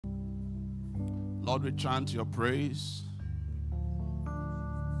Lord, we chant your praise.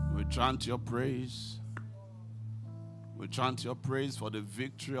 We chant your praise. We chant your praise for the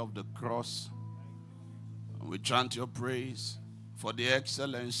victory of the cross. We chant your praise for the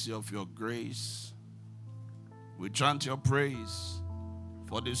excellency of your grace. We chant your praise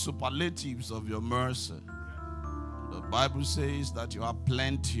for the superlatives of your mercy. The Bible says that you are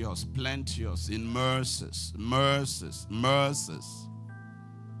plenteous, plenteous in mercies, mercies, mercies.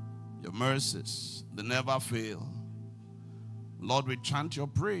 Your mercies, they never fail. Lord, we chant your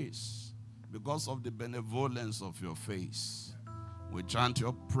praise because of the benevolence of your face. We chant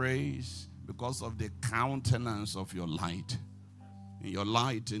your praise because of the countenance of your light. In your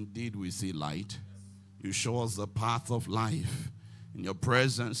light, indeed, we see light. You show us the path of life. In your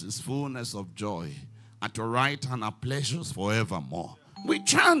presence is fullness of joy. At your right hand are pleasures forevermore. We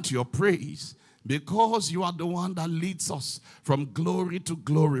chant your praise because you are the one that leads us from glory to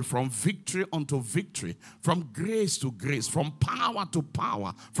glory, from victory unto victory, from grace to grace, from power to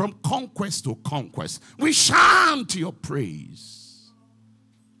power, from conquest to conquest. We chant your praise.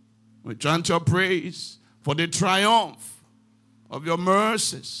 We chant your praise for the triumph of your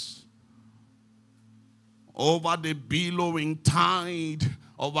mercies over the billowing tide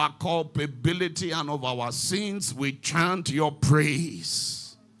of our culpability and of our sins. We chant your praise.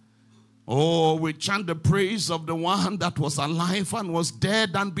 Oh, we chant the praise of the one that was alive and was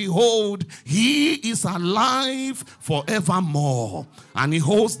dead, and behold, he is alive forevermore, and he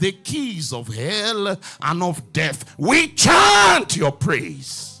holds the keys of hell and of death. We chant your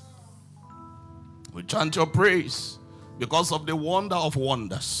praise. We chant your praise because of the wonder of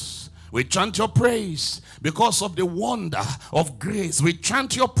wonders. We chant your praise because of the wonder of grace. We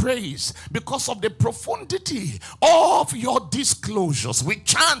chant your praise because of the profundity of your disclosures. We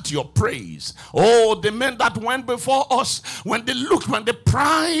chant your praise. Oh, the men that went before us, when they looked, when they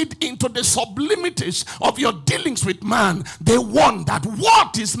pried into the sublimities of your dealings with man, they wondered,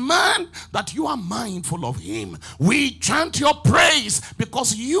 what is man that you are mindful of him? We chant your praise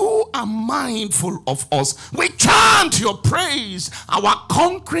because you are mindful of us. We chant your praise, our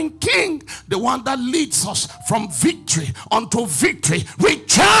conquering King, the one that leads us from victory unto victory. We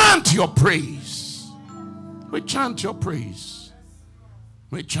chant your praise. We chant your praise.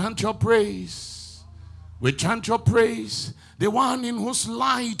 We chant your praise. We chant your praise. The one in whose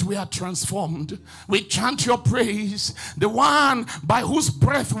light we are transformed. We chant your praise. The one by whose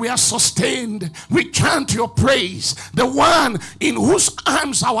breath we are sustained. We chant your praise. The one in whose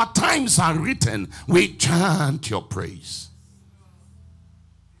arms our times are written. We chant your praise.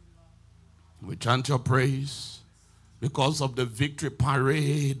 We chant your praise because of the victory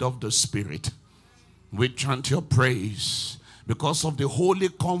parade of the Spirit. We chant your praise because of the holy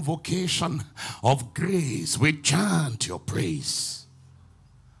convocation of grace. We chant your praise.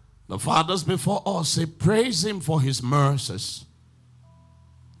 The fathers before us say, praise him for his mercies.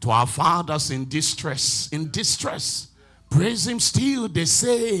 To our fathers in distress, praise him still the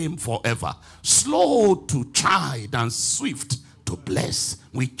same forever. Slow to chide and swift to bless.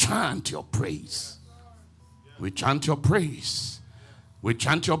 We chant your praise. We chant your praise. We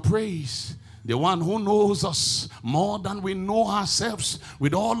chant your praise. The one who knows us more than we know ourselves,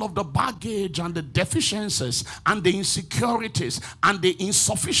 with all of the baggage and the deficiencies and the insecurities and the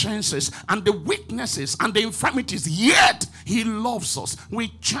insufficiencies and the weaknesses and the infirmities, yet he loves us. We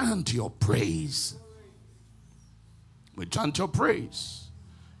chant your praise. We chant your praise.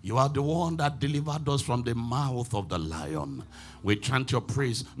 You are the one that delivered us from the mouth of the lion. We chant your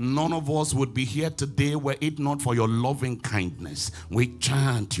praise. None of us would be here today were it not for your loving kindness. We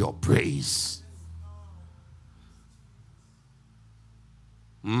chant your praise.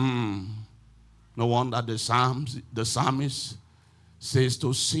 No wonder the psalmist says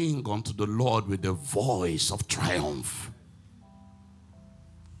to sing unto the Lord with the voice of triumph.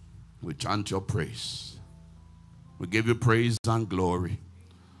 We chant your praise. We give you praise and glory.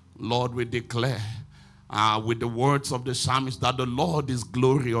 Lord, we declare with the words of the psalmist that the Lord is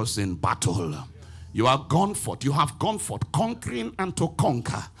glorious in battle. You are gone forth. You have gone forth, conquering and to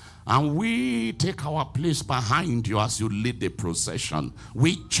conquer. And we take our place behind you as you lead the procession.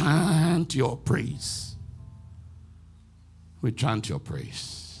 We chant your praise. We chant your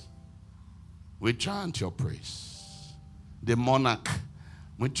praise. We chant your praise. The monarch,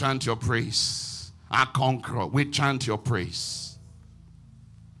 we chant your praise. Our conqueror, we chant your praise.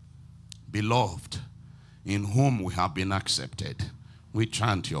 Beloved, in whom we have been accepted, we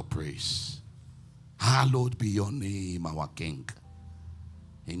chant your praise. Hallowed be your name, our King.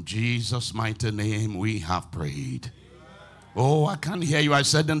 In Jesus' mighty name we have prayed. Oh, I can't hear you. I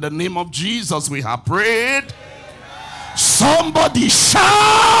said in the name of Jesus we have prayed. Somebody shout!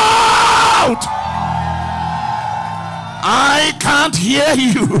 can't hear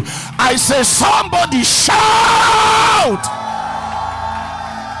you. I say, somebody shout.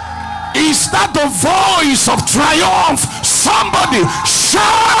 Is that the voice of triumph? Somebody shout.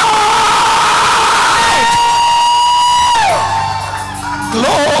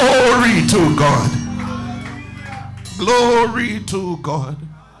 Glory to God. Glory to God.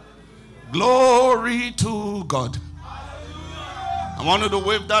 Glory to God. I wanted to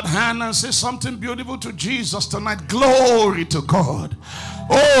wave that hand and say something beautiful to Jesus tonight. Glory to God.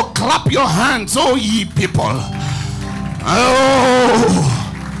 Oh, clap your hands, oh ye people. Oh,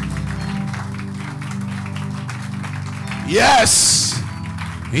 yes,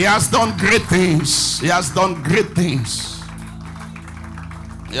 he has done great things. He has done great things.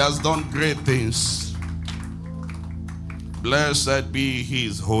 He has done great things. Blessed be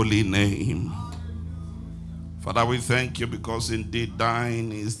his holy name. Father, we thank you because indeed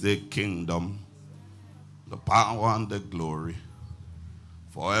thine is the kingdom, the power and the glory,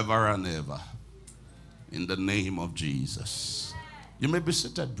 forever and ever. In the name of Jesus. You may be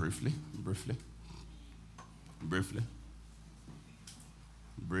seated briefly.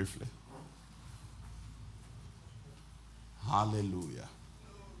 Hallelujah.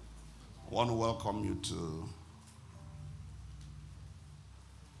 I want to welcome you to,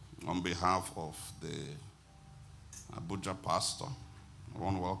 on behalf of the Abuja pastor, I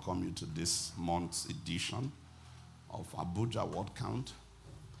want to welcome you to this month's edition of Abuja Word Count.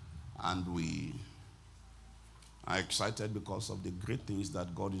 And we are excited because of the great things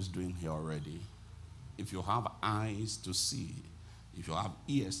that God is doing here already. If you have eyes to see, if you have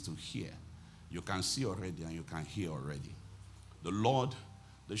ears to hear, you can see already and you can hear already. The Lord,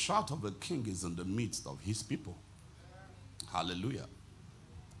 the shout of the King is in the midst of his people. Hallelujah.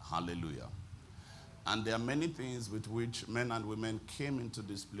 Hallelujah. And there are many things with which men and women came into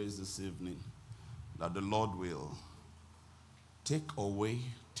this place this evening that the Lord will take away,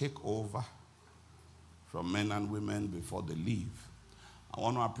 take over from men and women before they leave. I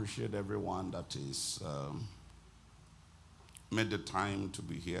want to appreciate everyone that is made the time to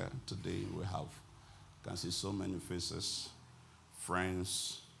be here today. We have, you can see so many faces,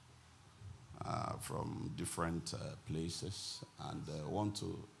 friends from different places, and I want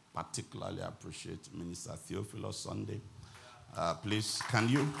to particularly appreciate Minister Theophilus Sunday. Please, can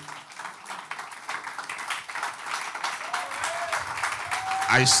you?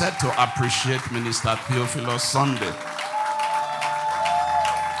 I said to appreciate Minister Theophilus Sunday.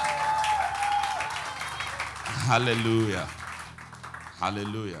 Hallelujah.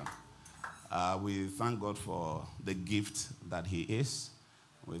 Hallelujah. We thank God for the gift that he is.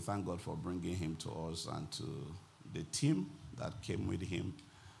 We thank God for bringing him to us and to the team that came with him.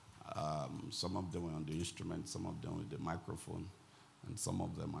 Some of them were on the instrument, some of them with the microphone, and some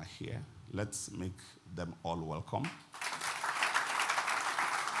of them are here. Let's make them all welcome.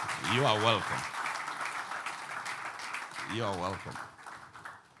 You are welcome. You are welcome.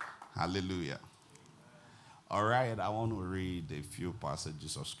 Hallelujah. All right, I want to read a few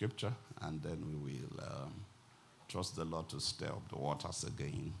passages of scripture, and then we will trust the Lord to stir up the waters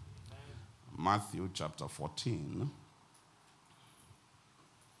again. Matthew chapter 14.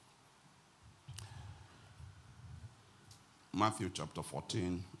 Matthew chapter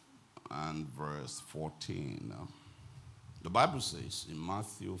 14 and verse 14. The Bible says in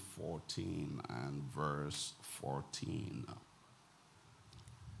Matthew 14 and verse 14.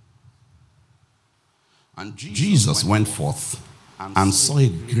 And Jesus went forth and saw a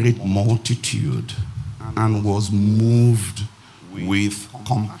great multitude and was moved with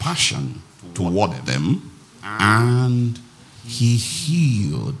compassion toward them, and he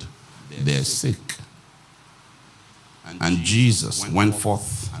healed their sick. And Jesus went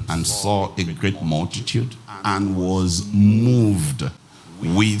forth and saw a great multitude and was moved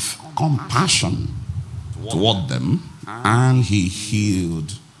with compassion toward them, and he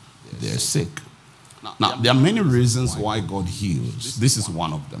healed their sick. Now, there are many reasons why God heals. This is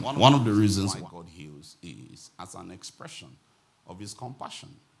one of them. One of the reasons why God heals is as an expression of his compassion.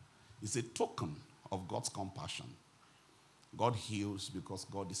 It's a token of God's compassion. God heals because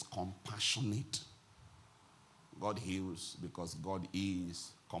God is compassionate. God heals because God is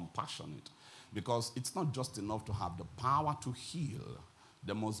compassionate. Because it's not just enough to have the power to heal.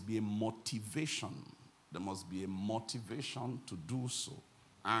 There must be a motivation. There must be a motivation to do so.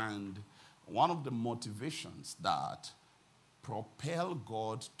 And one of the motivations that propel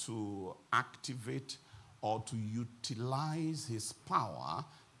God to activate or to utilize his power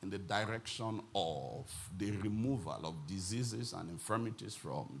in the direction of the removal of diseases and infirmities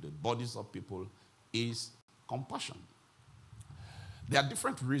from the bodies of people is compassion. There are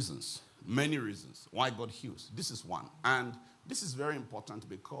different reasons, many reasons why God heals. This is one. And This is very important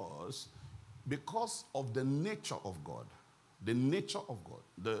because of the nature of God. The nature of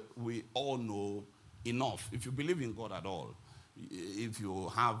God. We all know enough. If you believe in God at all, if you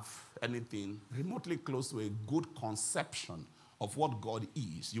have anything remotely close to a good conception of what God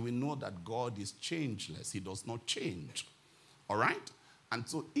is, you will know that God is changeless. He does not change. All right? And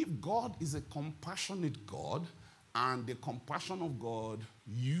so if God is a compassionate God, and the compassion of God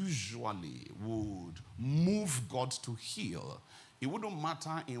usually would move God to heal, it wouldn't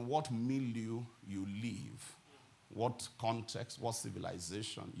matter in what milieu you live, what context, what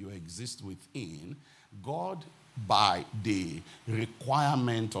civilization you exist within, God, by the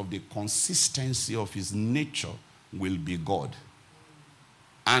requirement of the consistency of his nature, will be God.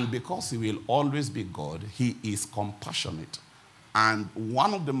 And because he will always be God, he is compassionate. And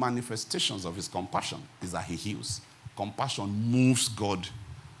one of the manifestations of his compassion is that he heals. Compassion moves God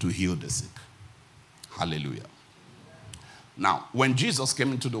to heal the sick. Hallelujah. Now, when Jesus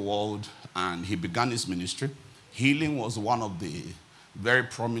came into the world and he began his ministry, healing was one of the very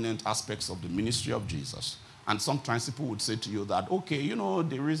prominent aspects of the ministry of Jesus. And sometimes people would say to you that, okay, you know,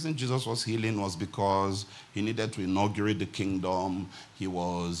 the reason Jesus was healing was because he needed to inaugurate the kingdom. He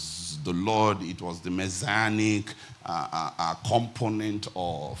was the Lord. It was the messianic component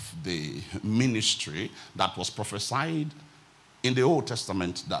of the ministry that was prophesied in the Old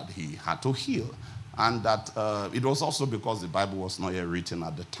Testament that he had to heal. And that it was also because the Bible was not yet written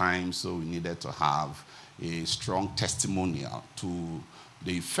at the time, so we needed to have a strong testimonial to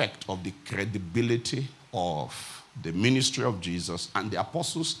the effect of the credibility of the ministry of Jesus and the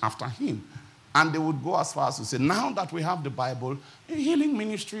apostles after him. And they would go as far as to say, now that we have the Bible, healing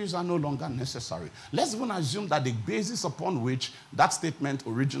ministries are no longer necessary. Let's even assume that the basis upon which that statement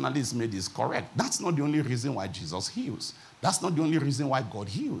originally is made is correct. That's not the only reason why Jesus heals. That's not the only reason why God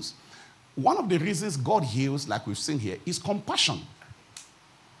heals. One of the reasons God heals, like we've seen here, is compassion.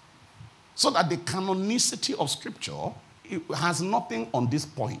 So that the canonicity of Scripture, it has nothing on this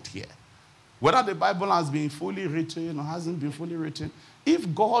point here. Whether the Bible has been fully written or hasn't been fully written,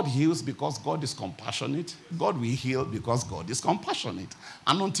 if God heals because God is compassionate, God will heal because God is compassionate.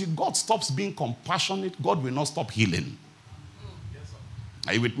 And until God stops being compassionate, God will not stop healing.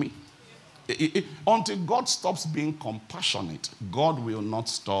 Are you with me? Until God stops being compassionate, God will not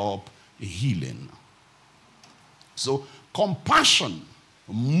stop healing. So compassion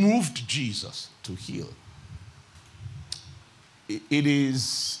moved Jesus to heal. It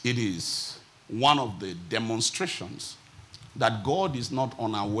is one of the demonstrations that God is not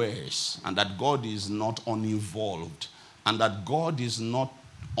unawares, and that God is not uninvolved, and that God is not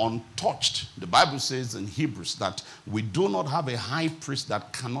untouched. The Bible says in Hebrews that we do not have a high priest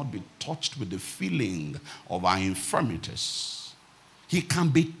that cannot be touched with the feeling of our infirmities. He can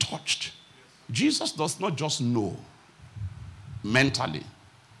be touched. Jesus does not just know mentally.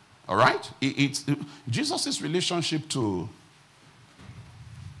 All right? It's Jesus' relationship to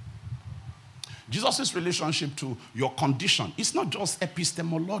your condition. It's not just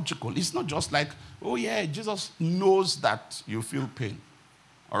epistemological. It's not just like, oh yeah, Jesus knows that you feel pain.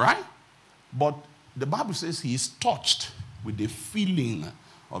 All right? But the Bible says he is touched with the feeling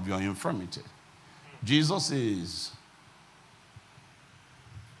of your infirmity. Jesus is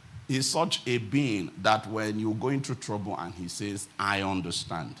such a being that when you're going through trouble and he says, I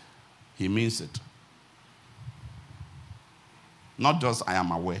understand, he means it. Not just I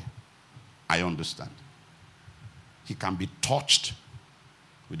am aware. I understand. He can be touched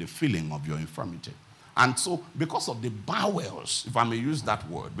with the feeling of your infirmity. And so, because of the bowels, if I may use that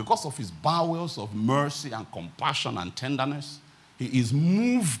word, because of his bowels of mercy and compassion and tenderness, he is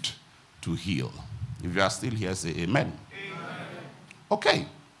moved to heal. If you are still here, say amen. Amen. Okay.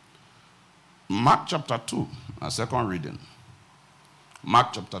 Mark chapter 2, a second reading.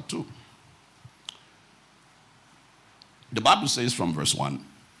 Mark chapter 2. The Bible says from verse 1,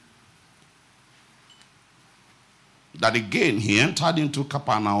 that again he entered into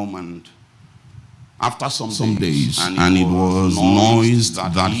Capernaum, and after some days and it was noised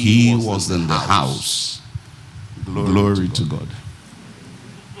that he was in the house. Glory to God.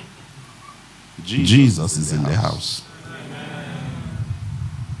 Jesus is in the house.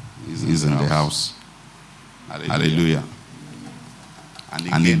 He's in the house. Hallelujah.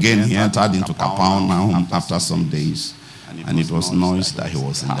 And again he entered into Capernaum after some days, and it was noised that he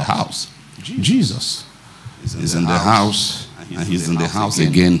was in the house. Jesus is in the house, and he's in the house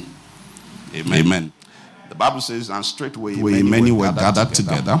again. Amen. The Bible says, and straightway many were gathered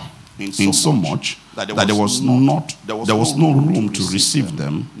together, in so much that there was no room to receive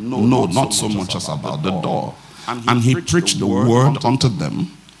them, no, not so much as about the door. And he preached the word unto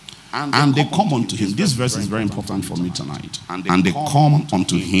them And they come unto him. This verse is very important for me tonight. And they come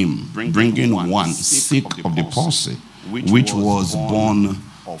unto him, bringing one sick of the palsy, which was born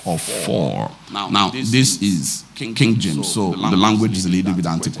of 4. Now, this is King James, so the language is a little bit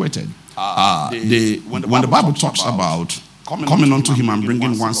antiquated. When the Bible talks about coming unto him and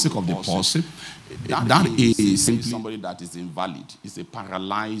bringing one sick of the palsy, that is simply somebody that is invalid. It's a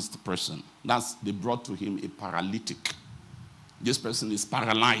paralyzed person. They brought to him a paralytic. This person is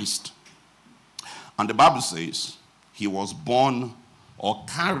paralyzed. And the Bible says he was born or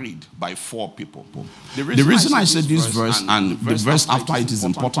carried by 4 people. The reason I said this verse and the verse after it is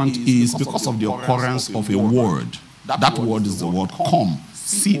important is because of the occurrence of a word. That word is the word come.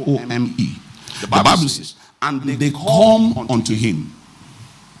 C-O-M-E. The Bible says, and they come unto him.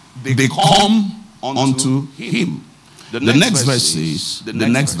 They come unto him. The next verse says, the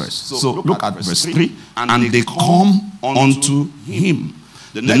next verse. So look at verse 3. And they come unto him.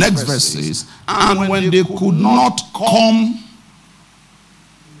 The next verse says, and when they could not come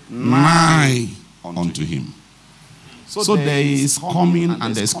nigh unto him. So there is coming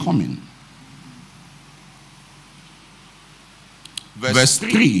and there is coming. Verse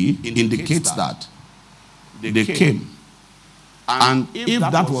 3 indicates that they came. And if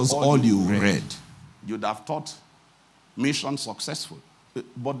that was all you read, you'd have thought mission successful.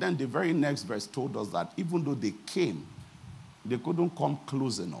 But then the very next verse told us that even though they came, they couldn't come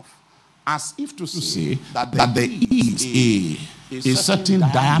close enough. As if to say that there is a certain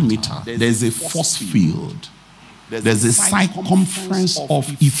diameter, there's a force field, there's a circumference of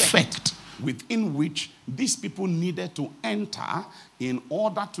effect within which these people needed to enter in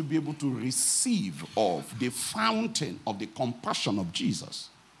order to be able to receive of the fountain of the compassion of Jesus.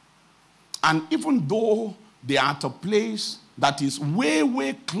 And even though they are at a place that is way,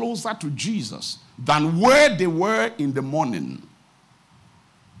 way closer to Jesus than where they were in the morning,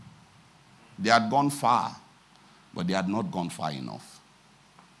 they had gone far, but they had not gone far enough.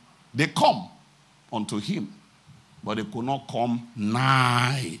 They come unto him, but they could not come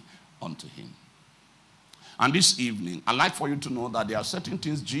nigh unto him. And this evening, I'd like for you to know that there are certain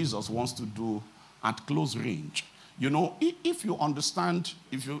things Jesus wants to do at close range. You know, if you understand,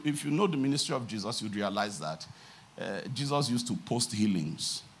 if you know the ministry of Jesus, you'd realize that Jesus used to post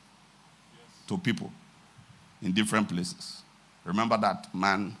healings to people in different places. Remember that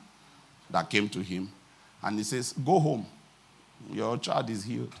man that came to him, and he says, go home, your child is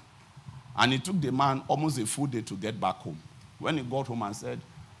healed. And it took the man almost a full day to get back home. When he got home and said,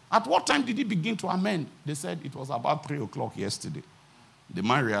 at what time did he begin to amend? They said it was about 3 o'clock yesterday. The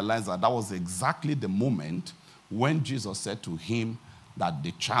man realized that that was exactly the moment when Jesus said to him that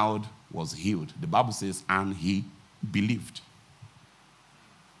the child was healed. The Bible says, and he believed.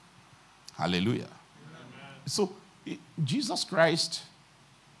 Hallelujah. Amen. So Jesus Christ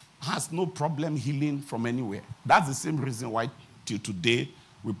has no problem healing from anywhere. That's the same reason why till today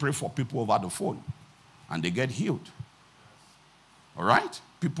we pray for people over the phone and they get healed. All right?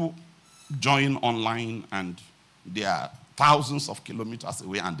 People join online and they are thousands of kilometers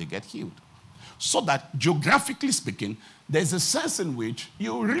away and they get healed. So that geographically speaking, there's a sense in which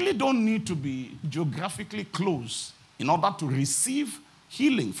you really don't need to be geographically close in order to receive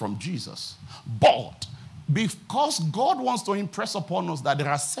healing from Jesus. But because God wants to impress upon us that there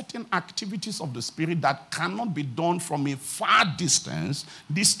are certain activities of the Spirit that cannot be done from a far distance,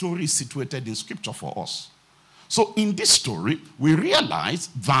 this story is situated in Scripture for us. So in this story, we realize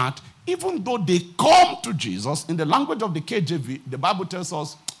that even though they come to Jesus, in the language of the KJV, the Bible tells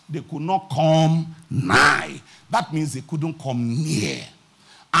us they could not come nigh. That means they couldn't come near.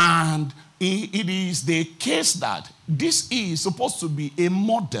 And it is the case that this is supposed to be a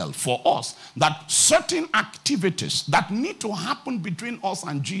model for us, that certain activities that need to happen between us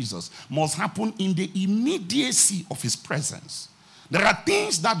and Jesus must happen in the immediacy of his presence. There are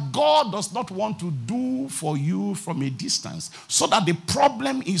things that God does not want to do for you from a distance, so that the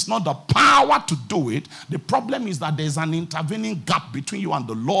problem is not the power to do it. The problem is that there's an intervening gap between you and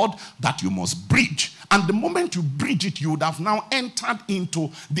the Lord that you must bridge. And the moment you bridge it, you would have now entered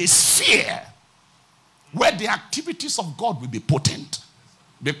into the sphere where the activities of God will be potent.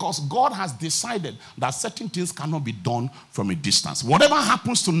 Because God has decided that certain things cannot be done from a distance. Whatever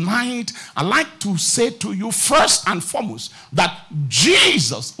happens tonight, I like to say to you first and foremost that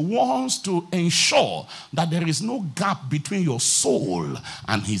Jesus wants to ensure that there is no gap between your soul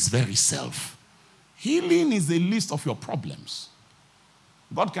and his very self. Healing is a list of your problems.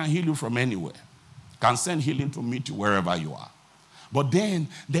 God can heal you from anywhere. Can send healing to meet you wherever you are. But then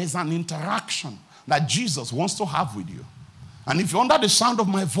there's an interaction that Jesus wants to have with you. And if you're under the sound of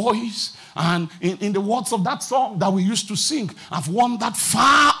my voice, and in the words of that song that we used to sing, I've wandered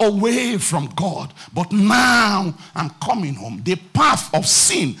far away from God, but now I'm coming home. The path of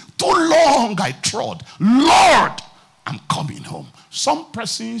sin, too long I trod. Lord, I'm coming home. Some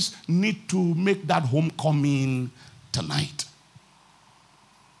persons need to make that homecoming tonight.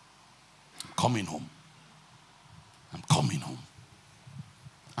 I'm coming home. I'm coming home.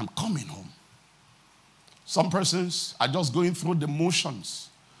 I'm coming home. Some persons are just going through the motions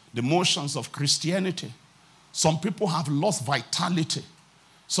of Christianity. Some people have lost vitality.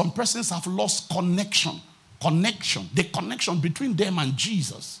 Some persons have lost connection. The connection between them and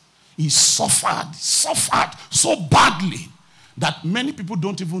Jesus. He suffered so badly that many people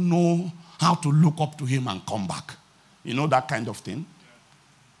don't even know how to look up to him and come back. You know that kind of thing?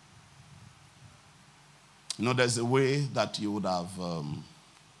 You know, there's a way that you would have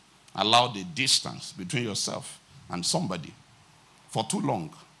allowed a distance between yourself and somebody for too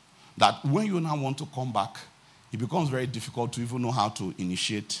long, that when you now want to come back, it becomes very difficult to even know how to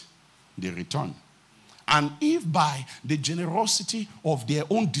initiate the return. And if by the generosity of their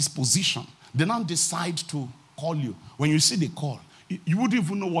own disposition, they now decide to call you, when you see the call, you wouldn't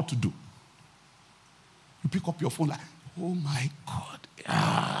even know what to do. You pick up your phone like, oh my God.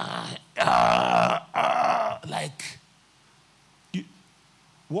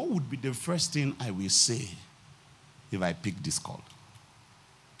 What would be the first thing I will say if I pick this call?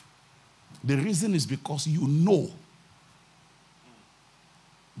 The reason is because you know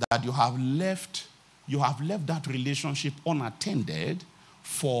that you have left that relationship unattended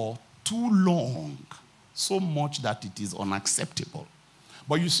for too long, so much that it is unacceptable.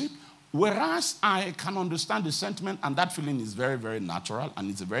 But you see, whereas I can understand the sentiment, and that feeling is very, very natural,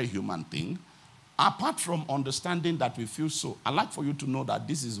 and it's a very human thing, apart from understanding that we feel so, I'd like for you to know that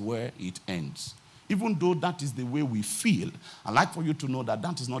this is where it ends. Even though that is the way we feel, I'd like for you to know that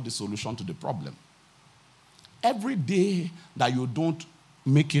that is not the solution to the problem. Every day that you don't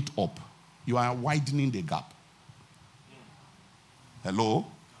make it up, you are widening the gap. Hello?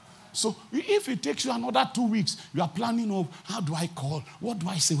 So if it takes you another 2 weeks, you are planning of, how do I call? What do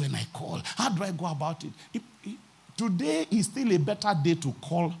I say when I call? How do I go about it? Today is still a better day to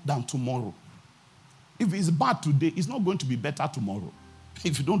call than tomorrow. If it's bad today, it's not going to be better tomorrow.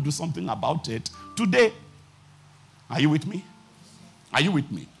 If you don't do something about it today. Are you with me? Are you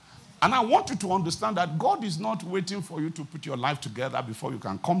with me? And I want you to understand that God is not waiting for you to put your life together before you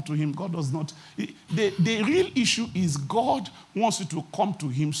can come to him. God does not. The real issue is God wants you to come to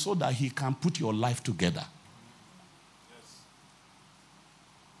him so that he can put your life together. Yes.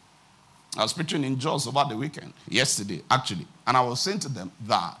 I was preaching in Jos over the weekend, yesterday actually, and I was saying to them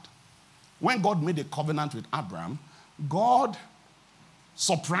that when God made a covenant with Abraham, God,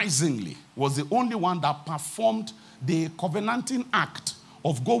 surprisingly, was the only one that performed the covenanting act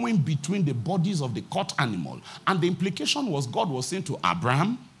of going between the bodies of the caught animal. And the implication was God was saying to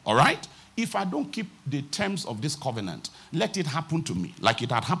Abraham, all right, if I don't keep the terms of this covenant, let it happen to me like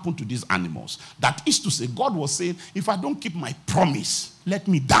it had happened to these animals. That is to say, God was saying, if I don't keep my promise, let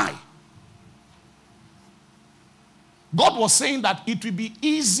me die. God was saying that it will be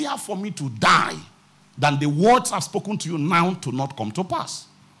easier for me to die than the words I've spoken to you now to not come to pass.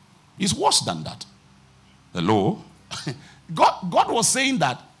 It's worse than that. Hello? God was saying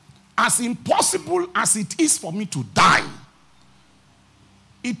that as impossible as it is for me to die,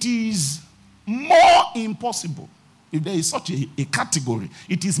 it is more impossible. If there is such a category,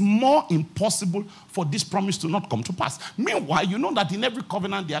 it is more impossible for this promise to not come to pass. Meanwhile, you know that in every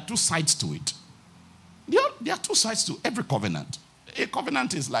covenant there are two sides to it. There are two sides to every covenant. A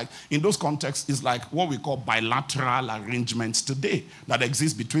covenant is like, in those contexts, is like what we call bilateral arrangements today that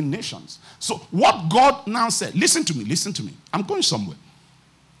exist between nations. So what God now said, listen to me. I'm going somewhere.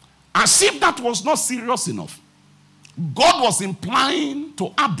 As if that was not serious enough, God was implying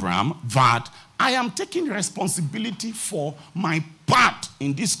to Abraham that I am taking responsibility for my part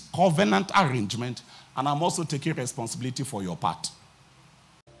in this covenant arrangement, and I'm also taking responsibility for your part.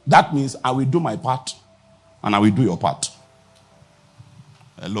 That means I will do my part, and I will do your part.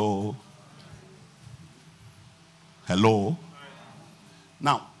 Hello? Hello?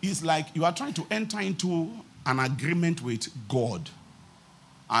 Now, it's like you are trying to enter into an agreement with God,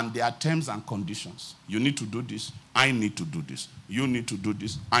 and there are terms and conditions. You need to do this. I need to do this. You need to do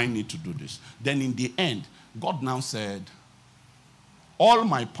this. I need to do this. Then in the end, God now said, all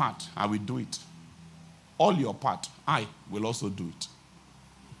my part, I will do it. All your part, I will also do it.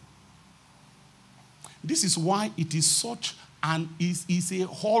 This is why it is such And is a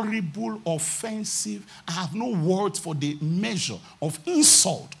horrible, offensive, I have no words for the measure of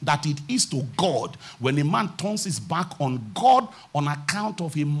insult that it is to God when a man turns his back on God on account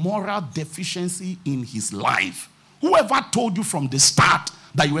of a moral deficiency in his life. Whoever told you from the start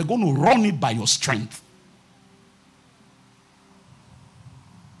that you were going to run it by your strength?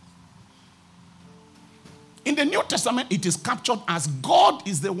 In the New Testament, it is captured as God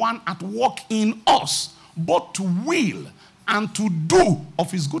is the one at work in us, both to will and to do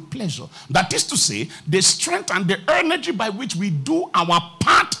of his good pleasure. That is to say, the strength and the energy by which we do our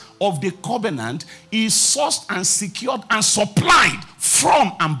part of the covenant is sourced and secured and supplied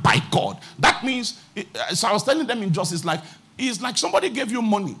from and by God. That means, so I was telling them in justice, it's like somebody gave you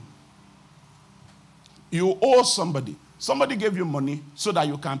money. You owe somebody. Somebody gave you money so that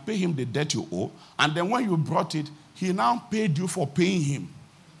you can pay him the debt you owe. And then when you brought it, he now paid you for paying him.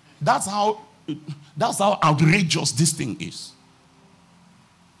 That's how outrageous this thing is.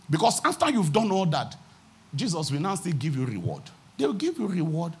 Because after you've done all that, Jesus will now still give you reward. They will give you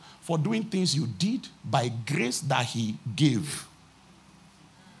reward for doing things you did by grace that he gave.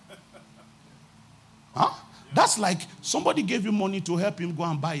 Huh? That's like somebody gave you money to help him go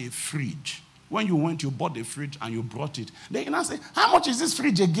and buy a fridge. When you went, you bought the fridge and you brought it. Then you now say, how much is this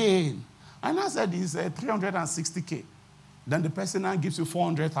fridge again? And I said, it's 360K. Then the person now gives you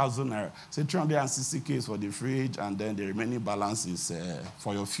 400,000 naira. Say 360K is for the fridge, and then the remaining balance is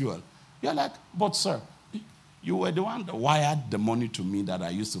for your fuel. You're like, but sir, you were the one that wired the money to me that I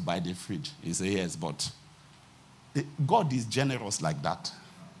used to buy the fridge. He said, yes, but God is generous like that.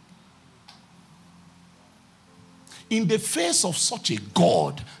 In the face of such a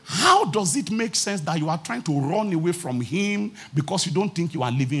God, how does it make sense that you are trying to run away from him because you don't think you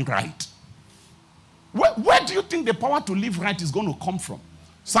are living right? Where do you think the power to live right is going to come from?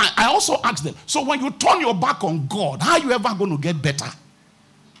 So I also asked them, so when you turn your back on God, how are you ever going to get better?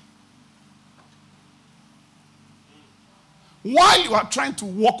 While you are trying to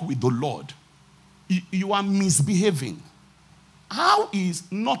walk with the Lord, you are misbehaving. How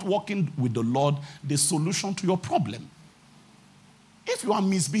is not walking with the Lord the solution to your problem? If you are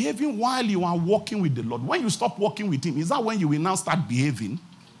misbehaving while you are walking with the Lord, when you stop walking with him, is that when you will now start behaving?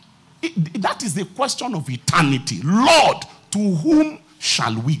 That is the question of eternity. Lord, to whom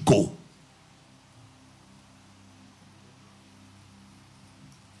shall we go?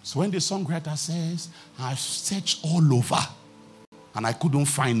 So when the songwriter says, I've searched all over and I couldn't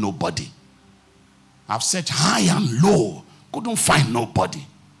find nobody. I've searched high and low, couldn't find nobody.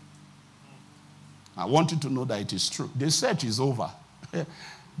 I want you to know that it is true. The search is over.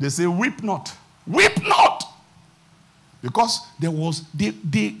 They say, weep not. Weep not. Because there was the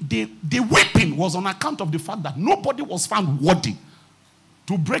weeping was on account of the fact that nobody was found worthy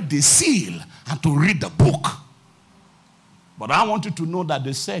to break the seal and to read the book. But I want you to know that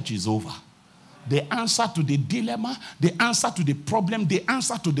the search is over. The answer to the dilemma, the answer to the problem, the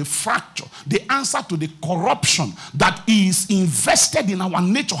answer to the fracture, the answer to the corruption that is invested in our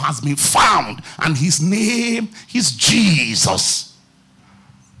nature has been found. And his name is Jesus.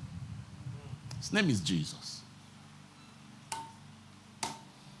 His name is Jesus.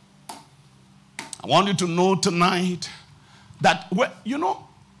 I want you to know tonight that,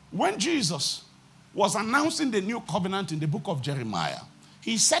 when Jesus was announcing the new covenant in the book of Jeremiah,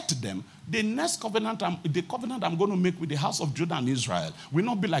 he said to them, the next covenant, the covenant I'm going to make with the house of Judah and Israel will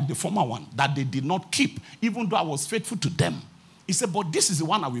not be like the former one that they did not keep, even though I was faithful to them. He said, but this is the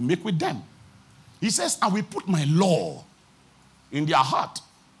one I will make with them. He says, I will put my law in their heart,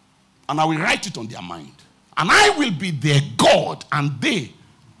 and I will write it on their mind. And I will be their God, and they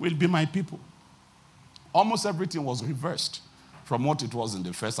will be my people. Almost everything was reversed from what it was in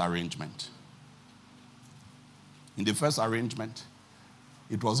the first arrangement. In the first arrangement,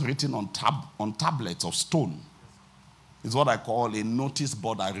 it was written on tablets of stone. It's what I call a notice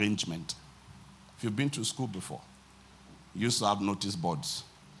board arrangement. If you've been to school before, you used to have notice boards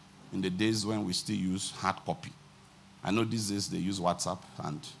in the days when we still use hard copy. I know these days they use WhatsApp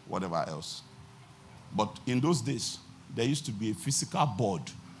and whatever else. But in those days, there used to be a physical board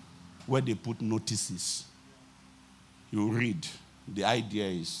where they put notices. You read. The idea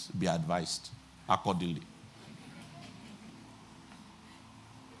is be advised accordingly.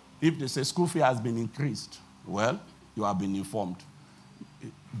 If they say school fee has been increased, well, you have been informed.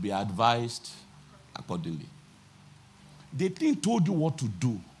 Be advised accordingly. The thing told you what to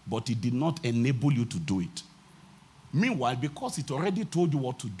do, but it did not enable you to do it. Meanwhile, because it already told you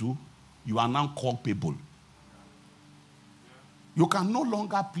what to do, you are now culpable. You can no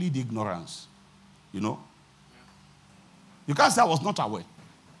longer plead ignorance. You can't say I was not aware.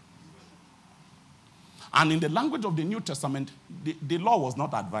 And in the language of the New Testament, the law was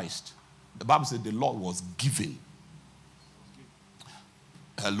not advised. The Bible said the law was given.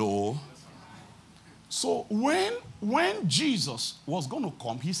 Hello? So when Jesus was going to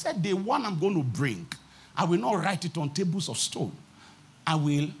come, he said, the one I'm going to bring, I will not write it on tables of stone. I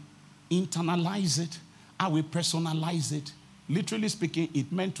will internalize it. I will personalize it. Literally speaking,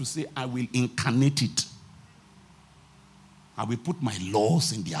 it meant to say, I will incarnate it. I will put my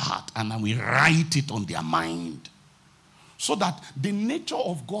laws in their heart and I will write it on their mind. So that the nature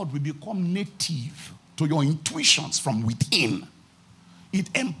of God will become native to your intuitions from within. It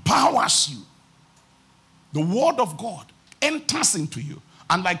empowers you. The word of God enters into you.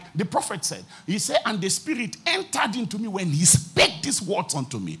 And like the prophet said, he said, and the Spirit entered into me when he spake these words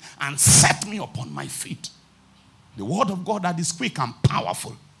unto me and set me upon my feet. The word of God that is quick and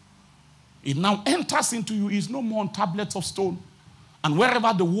powerful. It now enters into you. It's no more on tablets of stone. And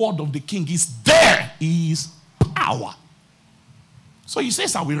wherever the word of the king is, there is power. So he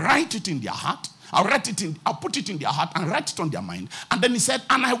says, I will write it in their heart. I'll put it in their heart and write it on their mind. And then he said,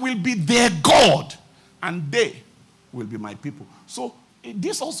 and I will be their God. And they will be my people. So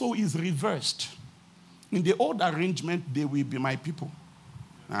this also is reversed. In the old arrangement, they will be my people.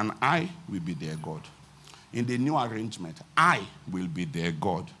 And I will be their God. In the new arrangement, I will be their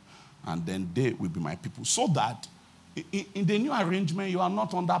God. And then they will be my people. So that in the new arrangement, you are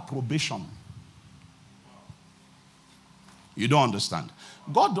not under probation. You don't understand.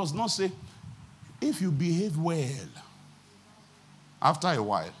 God does not say, if you behave well, after a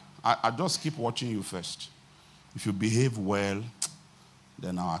while, I just keep watching you first. If you behave well,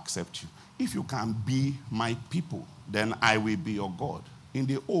 then I'll accept you. If you can be my people, then I will be your God. In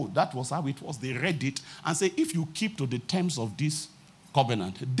the old, that was how it was. They read it and say, if you keep to the terms of this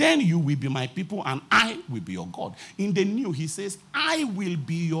covenant, then you will be my people and I will be your God. In the new, he says, I will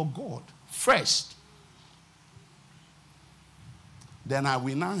be your God first. Then I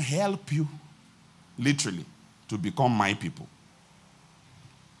will now help you, literally, to become my people.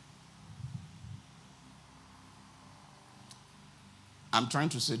 I'm trying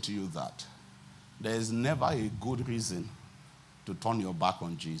to say to you that there is never a good reason to turn your back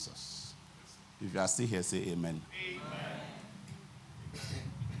on Jesus. If you are still here, say amen.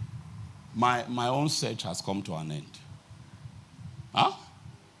 Amen. My own search has come to an end. Huh?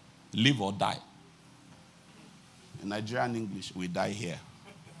 Live or die. In Nigerian English, we die here.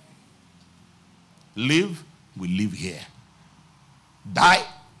 Live, we live here. Die,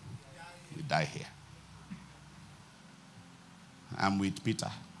 we die here. I'm with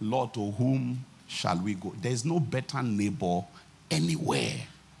Peter. Lord, to whom shall we go? There's no better neighbor anywhere.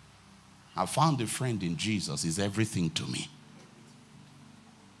 I found a friend in Jesus. He's everything to me.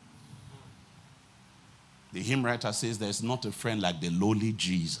 The hymn writer says there's not a friend like the lowly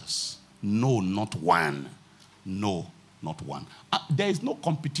Jesus. No, not one. No, not one. There is no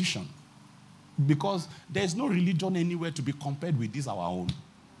competition. Because there's no religion anywhere to be compared with this our own.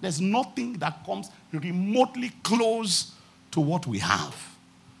 There's nothing that comes remotely close to what we have.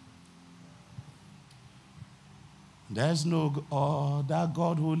 There's no other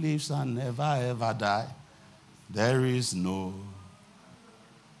God who lives and never ever die. There is no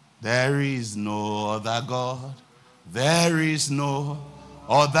other God. There is no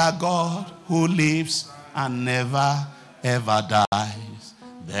other God who lives and never ever dies.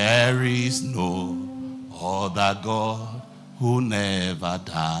 There is no other God who never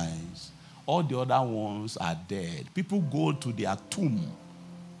dies. All the other ones are dead. People go to their tomb.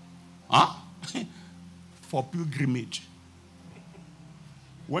 Huh? For pilgrimage.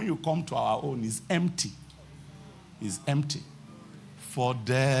 When you come to our own, it's empty. It's empty. For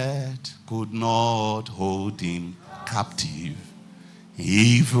death could not hold him captive.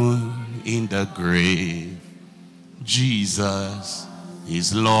 Even in the grave, Jesus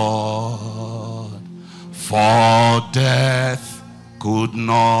is Lord. For death could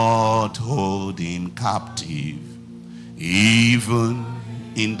not hold him captive. Even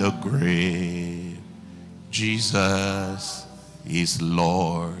in the grave, Jesus is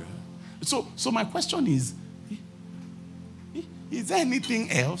Lord. So my question is there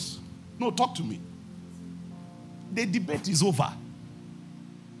anything else? No, talk to me. The debate is over.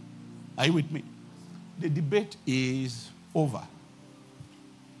 Are you with me? The debate is over.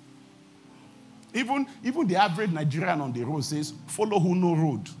 Even the average Nigerian on the road says, follow who know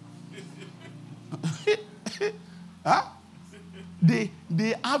road. Huh?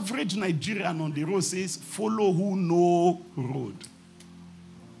 The average Nigerian on the road says, follow who know road.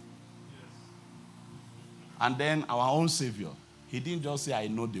 And then our own Savior, he didn't just say, I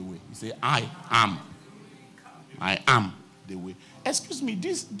know the way. He said, I am. I am the way. Excuse me,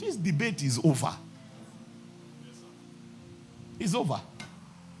 this debate is over. It's over.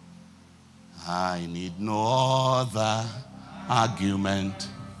 I need no other argument.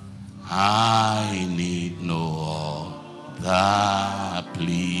 I need no other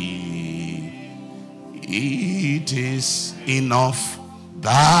plea. It is enough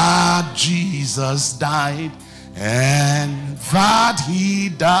that Jesus died and that he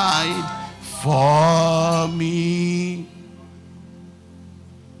died for me.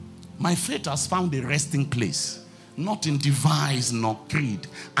 My faith has found a resting place, not in device nor creed.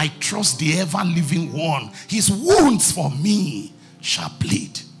 I trust the ever-living one. His wounds for me shall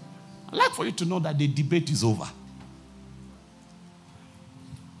bleed. I'd like for you to know that the debate is over.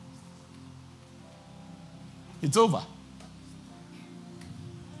 It's over.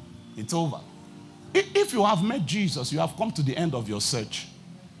 It's over. If you have met Jesus, you have come to the end of your search.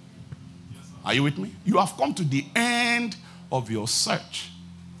 Are you with me? You have come to the end of your search.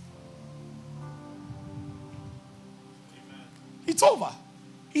 It's over.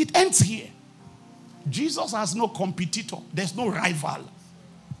 It ends here. Jesus has no competitor. There's no rival.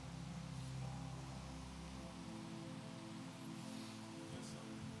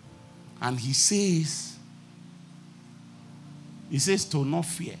 And he says to not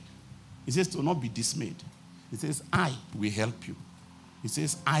fear. He says to not be dismayed. He says, I will help you. He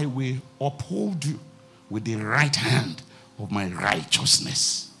says, I will uphold you with the right hand of my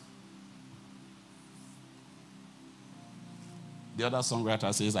righteousness. The other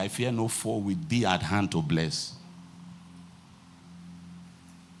songwriter says, I fear no foe with thee at hand to bless.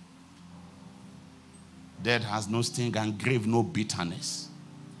 Death has no sting and grave no bitterness.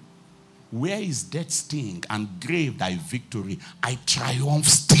 Where is death's sting and grave thy victory? I triumph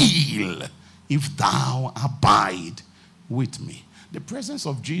still if thou abide with me. The presence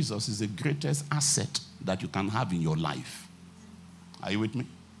of Jesus is the greatest asset that you can have in your life. Are you with me?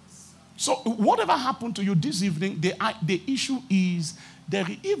 So whatever happened to you this evening, the issue is,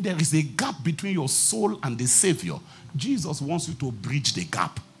 if there is a gap between your soul and the Savior, Jesus wants you to bridge the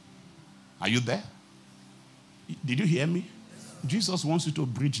gap. Are you there? Did you hear me? Jesus wants you to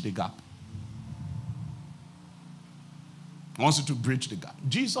bridge the gap. He wants you to bridge the gap.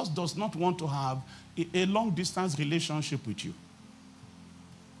 Jesus does not want to have a long-distance relationship with you.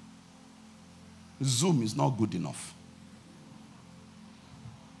 Zoom is not good enough.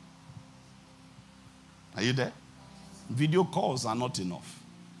 Are you there? Video calls are not enough.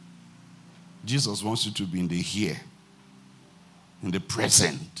 Jesus wants you to be in the here, in the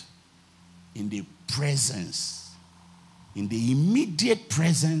present, in the presence, in the immediate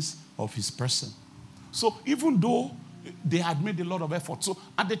presence of his person. So even though they had made a lot of effort, so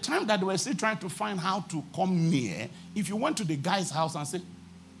at the time that they were still trying to find how to come near, if you went to the guy's house and said,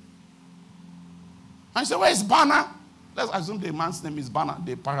 where's Barna? Let's assume the man's name is Barna,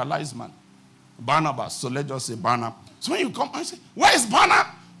 the paralyzed man. Barnabas, so let's just say Barna. So when you come and say, where's Barna?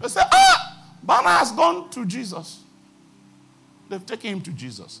 They say, Barna has gone to Jesus. They've taken him to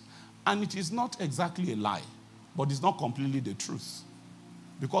Jesus. And it is not exactly a lie, but it's not completely the truth.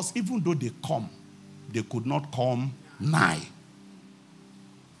 Because even though they come, they could not come nigh.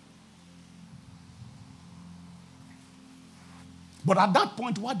 But at that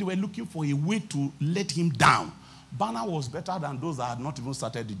point, while they were looking for a way to let him down, Barna was better than those that had not even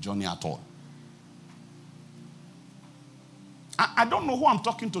started the journey at all. I don't know who I'm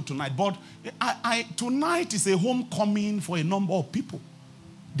talking to tonight, but tonight is a homecoming for a number of people.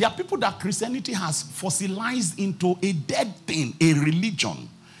 There are people that Christianity has fossilized into a dead thing, a religion.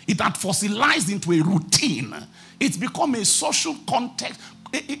 It had fossilized into a routine. It's become a social context,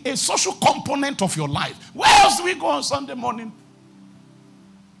 a social component of your life. Where else do we go on Sunday morning?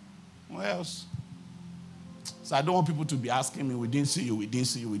 Where else? So I don't want people to be asking me, we didn't see you, we didn't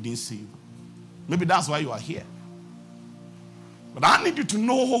see you, we didn't see you. Maybe that's why you are here. But I need you to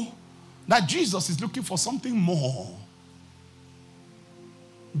know that Jesus is looking for something more.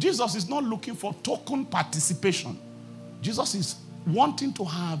 Jesus is not looking for token participation. Jesus is wanting to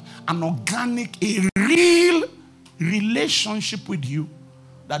have an organic, a real relationship with you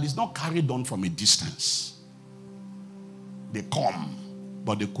that is not carried on from a distance. They come,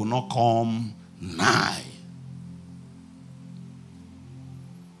 but they could not come nigh.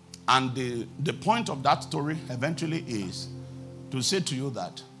 And the point of that story eventually is to say to you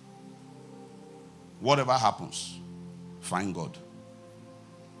that whatever happens, find God.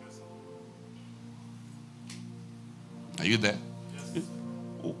 Are you there? Yes.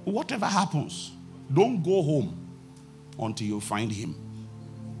 Whatever happens, don't go home until you find him.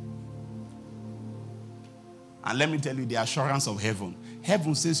 And let me tell you the assurance of heaven.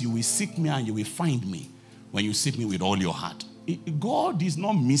 Heaven says you will seek me and you will find me when you seek me with all your heart. God is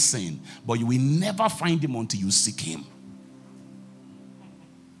not missing, but you will never find him until you seek him.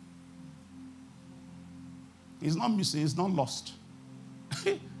 He's not missing, he's not lost.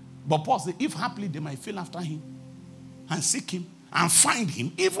 But Paul said, if haply they might fail after him and seek him and find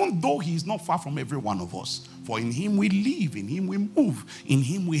him, even though he is not far from every one of us. For in him we live, in him we move, in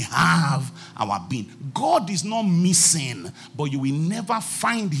him we have our being. God is not missing, but you will never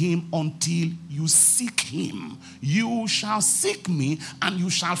find him until you seek him. You shall seek me, and you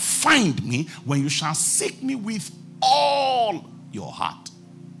shall find me when you shall seek me with all your heart.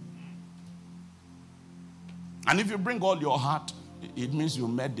 And if you bring all your heart, it means you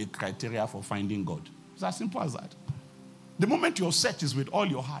met the criteria for finding God. It's as simple as that. The moment your search is with all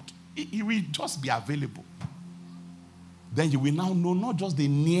your heart, it will just be available. Then you will now know not just the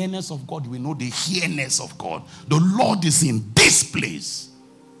nearness of God, you will know the nearness of God. The Lord is in this place.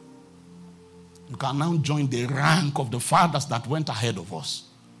 You can now join the rank of the fathers that went ahead of us,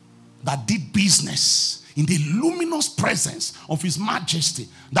 that did business in the luminous presence of his majesty,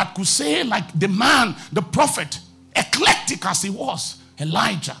 that could say, like the man, the prophet, eclectic as he was,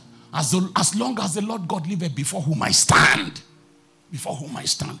 Elijah, as long as the Lord God liveth, before whom I stand. Before whom I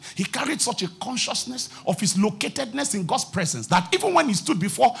stand. He carried such a consciousness of his locatedness in God's presence that even when he stood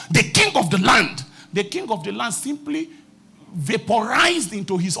before the king of the land simply vaporized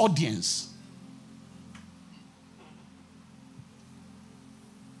into his audience.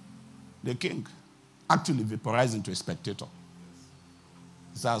 The king actually vaporized into a spectator.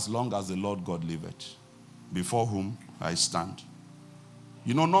 He said, as long as the Lord God liveth, before whom I stand.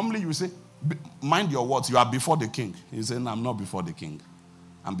 You know, normally you say, mind your words, you are before the king. He said, no, I'm not before the king.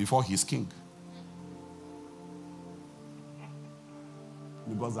 I'm before his king.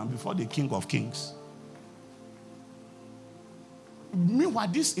 Because I'm before the king of kings. Meanwhile,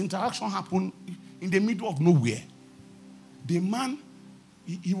 this interaction happened in the middle of nowhere. The man,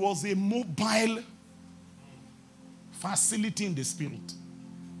 he was a mobile facility in the spirit.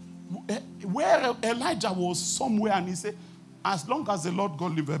 Where Elijah was somewhere, and he said, as long as the Lord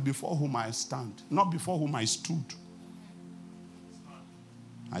God liveth, before whom I stand, not before whom I stood.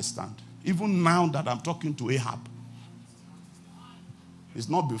 I stand. Even now that I'm talking to Ahab, it's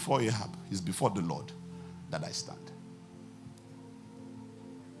not before Ahab, it's before the Lord that I stand.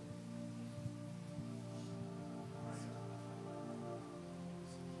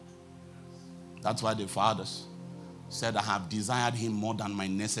 That's why the fathers said, I have desired him more than my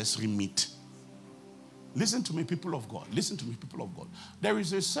necessary meat. Listen to me, people of God. Listen to me, people of God. There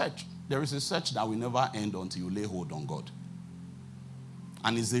is a search. There is a search that will never end until you lay hold on God.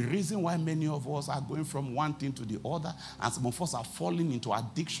 And it's the reason why many of us are going from one thing to the other, and some of us are falling into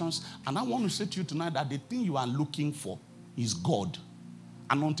addictions. And I want to say to you tonight that the thing you are looking for is God.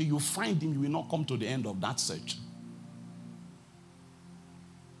 And until you find him, you will not come to the end of that search.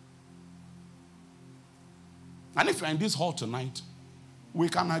 And if you're in this hall tonight, we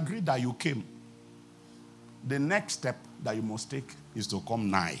can agree that you came. The next step that you must take is to come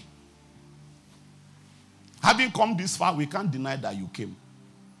nigh. Having come this far, we can't deny that you came.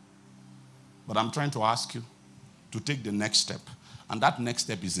 But I'm trying to ask you to take the next step. And that next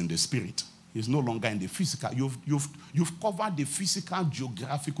step is in the spirit. It's no longer in the physical. You've covered the physical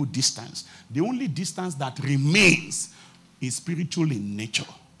geographical distance. The only distance that remains is spiritual in nature.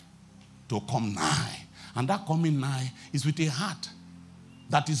 To come nigh. And that coming nigh is with a heart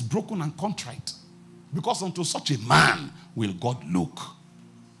that is broken and contrite. Because unto such a man will God look.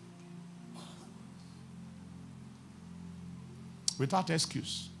 Without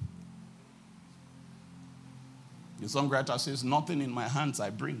excuse. The songwriter says, nothing in my hands I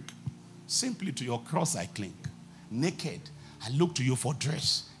bring. Simply to your cross I cling. Naked, I look to you for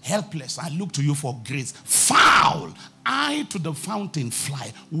dress. Helpless, I look to you for grace. Foul, I to the fountain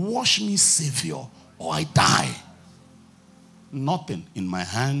fly. Wash me, Savior, or I die. Nothing in my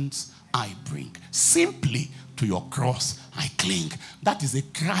hands I bring. Simply to your cross I cling. That is a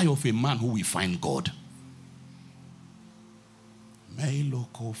cry of a man who will find God. An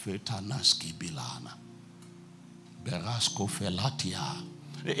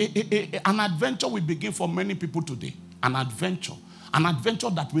adventure will begin for many people today. An adventure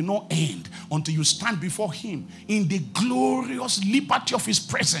that will not end until you stand before him in the glorious liberty of his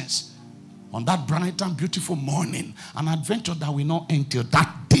presence on that bright and beautiful morning. An adventure that will not end till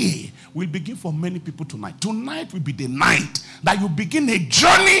that day will begin for many people tonight. Tonight will be the night that you begin a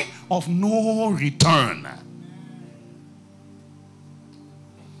journey of no return.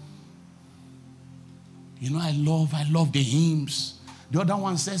 You know, I love the hymns. The other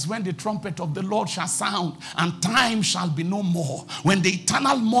one says, when the trumpet of the Lord shall sound, and time shall be no more, when the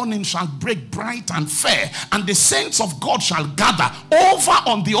eternal morning shall break bright and fair, and the saints of God shall gather over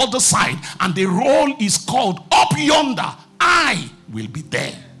on the other side, and the roll is called up yonder, I will be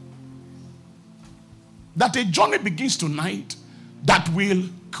there. That a journey begins tonight that will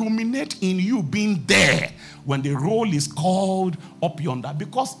culminate in you being there when the roll is called up yonder.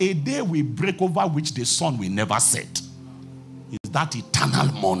 Because a day will break over which the sun will never set. It's that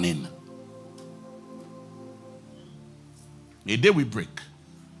eternal morning. A day will break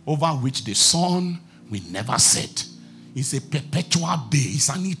over which the sun will never set. It's a perpetual day. It's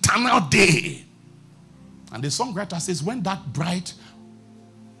an eternal day. And the songwriter says, when that bright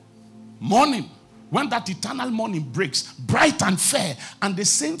morning, when that eternal morning breaks, bright and fair, and the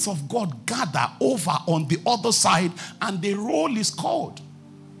saints of God gather over on the other side, and the roll is called.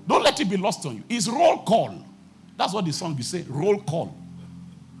 Don't let it be lost on you. It's roll call. That's what the song will say, roll call.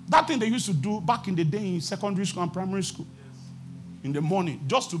 That thing they used to do back in the day in secondary school and primary school. In the morning,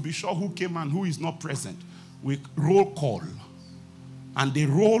 just to be sure who came and who is not present. We roll call. And the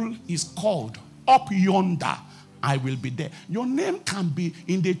roll is called up yonder. I will be there. Your name can be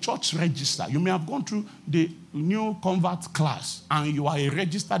in the church register. You may have gone through the new convert class and you are a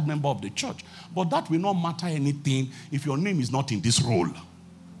registered member of the church. But that will not matter anything if your name is not in this roll.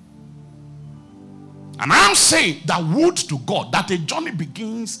 And I'm saying that would to God that a journey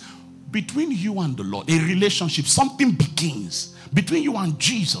begins between you and the Lord. A relationship, something begins between you and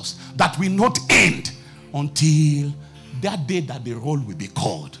Jesus that will not end until that day that the roll will be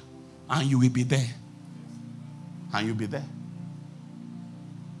called. And you will be there. And you'll be there.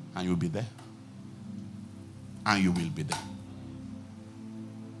 And you'll be there. And you will be there.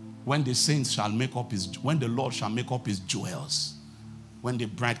 When the saints shall make up when the Lord shall make up his jewels, when the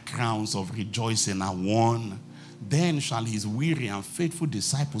bright crowns of rejoicing are worn, then shall his weary and faithful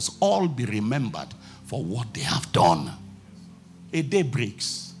disciples all be remembered for what they have done. A day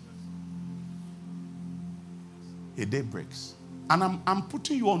breaks. A day breaks. And I'm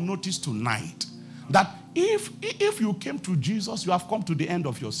putting you on notice tonight that if you came to Jesus, you have come to the end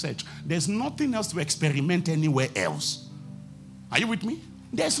of your search. There's nothing else to experiment anywhere else. Are you with me?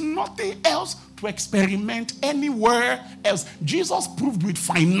 There's nothing else to experiment anywhere else. Jesus proved with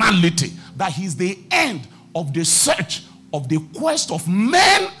finality that he's the end of the search, of the quest of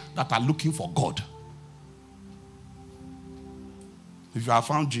men that are looking for God. If you have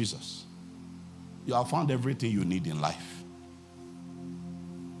found Jesus, you have found everything you need in life.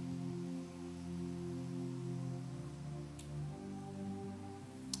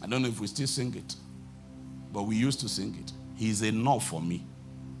 I don't know if we still sing it, but we used to sing it. He is enough for me.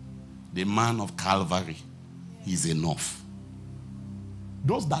 The man of Calvary is enough.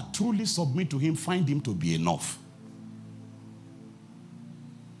 Those that truly submit to him find him to be enough.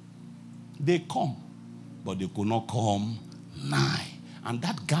 They come, but they could not come nigh. And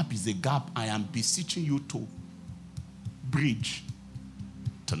that gap is a gap I am beseeching you to bridge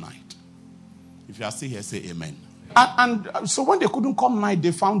tonight. If you are still here, say amen. And so when they couldn't come nigh,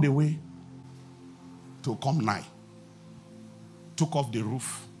 they found a way to come nigh. Took off the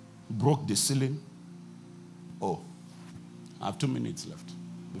roof, broke the ceiling. Oh, I have 2 minutes left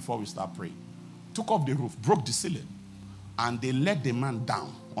before we start praying. Took off the roof, broke the ceiling, and they let the man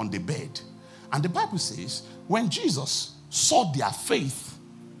down on the bed. And the Bible says, when Jesus saw their faith,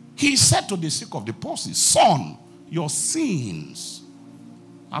 he said to the sick of the palsy, son, your sins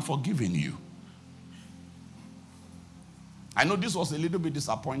are forgiven you. I know this was a little bit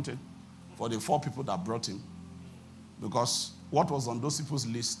disappointing for the 4 people that brought him. Because what was on those people's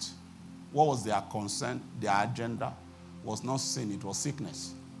list, what was their concern, their agenda, was not sin, it was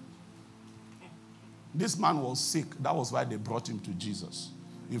sickness. This man was sick. That was why they brought him to Jesus.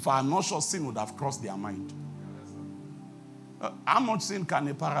 In fact, I'm not sure sin would have crossed their mind. How much sin can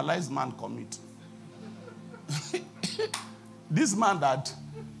a paralyzed man commit? This man that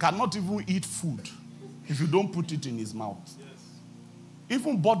cannot even eat food if you don't put it in his mouth.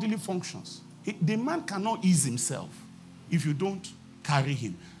 Even bodily functions. The man cannot ease himself if you don't carry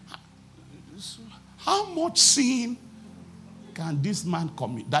him. How much sin can this man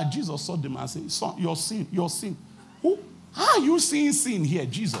commit? That Jesus saw the man and said, son, your sin, your sin. Who? How are you seeing sin here,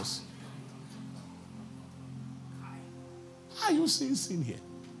 Jesus? How are you seeing sin here?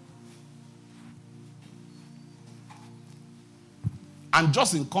 And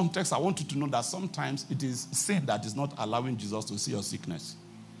just in context, I want you to know that sometimes it is sin that is not allowing Jesus to see your sickness.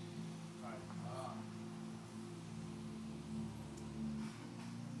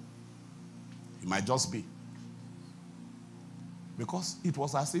 It might just be. Because it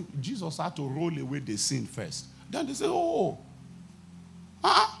was as if Jesus had to roll away the sin first. Then they say, oh,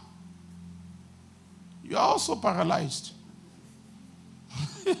 you are also paralyzed.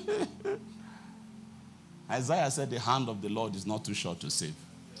 Isaiah said the hand of the Lord is not too short to save.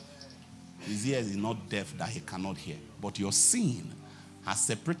 His ear is not deaf that he cannot hear. But your sin has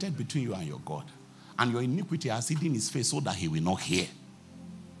separated between you and your God. and your iniquity has hidden his face so that he will not hear.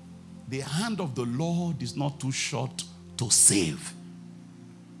 The hand of the Lord is not too short to save.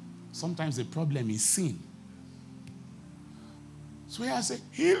 Sometimes the problem is sin. So I say,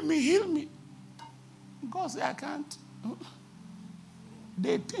 heal me, heal me. God said, I can't.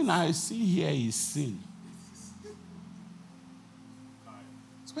 The thing I see here is sin.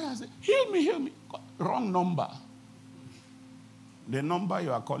 So I say, heal me, heal me. Wrong number. The number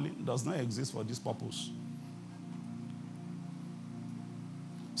you are calling does not exist for this purpose.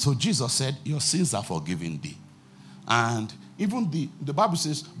 So Jesus said, your sins are forgiven thee. And even the Bible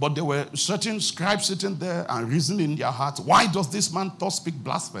says, but there were certain scribes sitting there and reasoning in their hearts, why does this man thus speak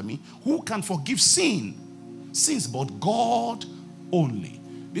blasphemy? Who can forgive sins but God only?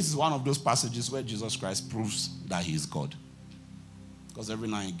 This is one of those passages where Jesus Christ proves that he is God. Because every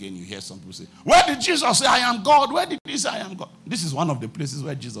now and again you hear some people say, where did Jesus say I am God? Where did he say I am God? This is one of the places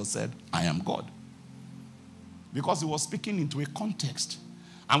where Jesus said, I am God. Because he was speaking into a context.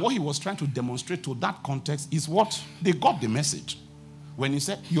 And what he was trying to demonstrate to that context is what they got the message. When he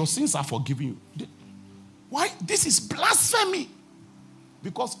said, your sins are forgiven you. Why? This is blasphemy.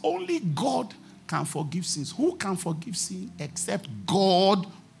 Because only God can forgive sins. Who can forgive sin except God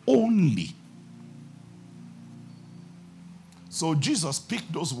only? So Jesus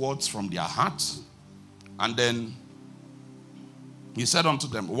picked those words from their hearts, and then he said unto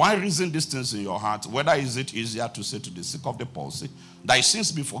them, why reason these things in your heart? Whether is it easier to say to the sick of the palsy, thy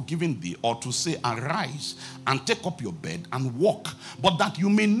sins be forgiven thee, or to say, arise and take up your bed and walk? But that you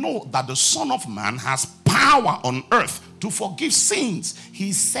may know that the Son of Man has power on earth to forgive sins.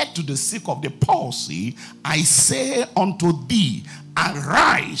 He said to the sick of the palsy, I say unto thee,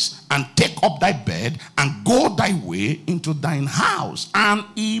 arise and take up thy bed and go thy way into thine house. And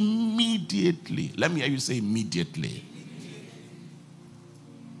immediately, let me hear you say immediately.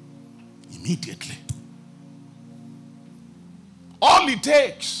 Immediately. All it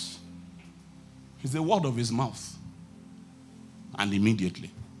takes is the word of his mouth. And immediately.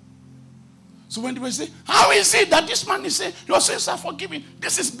 So when they will say, how is it that this man is saying, your sins are forgiven?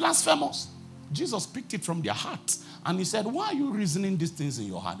 This is blasphemous. Jesus picked it from their heart. And he said, why are you reasoning these things in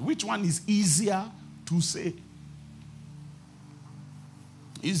your heart? Which one is easier to say?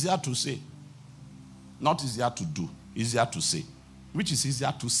 Easier to say. Not easier to do. Easier to say. Which is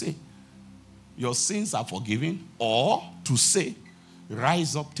easier to say? Your sins are forgiven, or to say,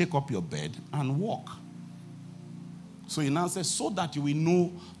 rise up, take up your bed, and walk. So he now says, so that you will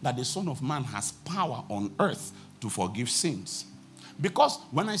know that the Son of Man has power on earth to forgive sins. Because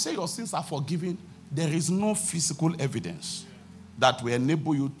when I say your sins are forgiven, there is no physical evidence that will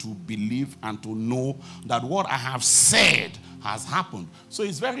enable you to believe and to know that what I have said has happened. So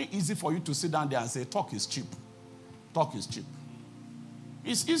it's very easy for you to sit down there and say, talk is cheap. Talk is cheap.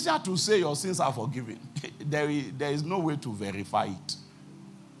 It's easier to say your sins are forgiven. There is no way to verify it.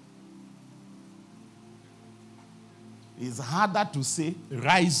 It's harder to say,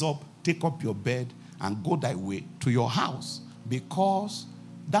 rise up, take up your bed, and go thy way to your house, because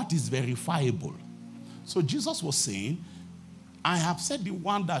that is verifiable. So Jesus was saying, I have said the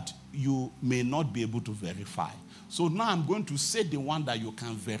one that you may not be able to verify. So now I'm going to say the one that you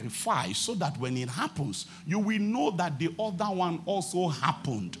can verify, so that when it happens, you will know that the other one also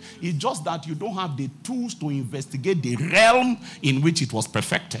happened. It's just that you don't have the tools to investigate the realm in which it was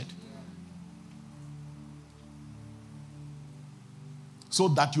perfected. So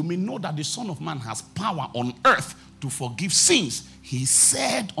that you may know that the Son of Man has power on earth to forgive sins. He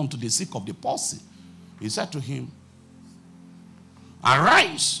said unto the sick of the palsy, he said to him,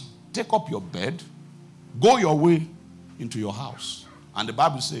 arise, take up your bed, go your way into your house. And the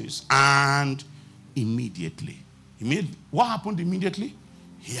Bible says, and immediately. What happened immediately?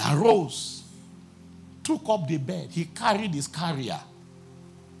 He arose, took up the bed. He carried his carrier,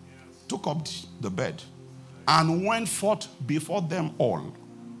 took up the bed, and went forth before them all,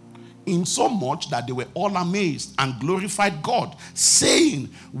 insomuch that they were all amazed and glorified God, saying,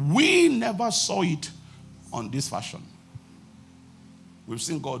 we never saw it on this fashion. We've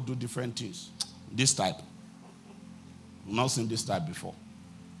seen God do different things. This type. We've not seen this type before.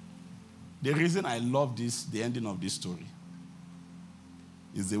 The reason I love this, the ending of this story,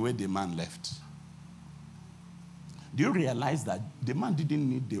 is the way the man left. Do you realize that the man didn't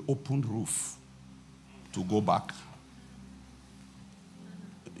need the open roof to go back?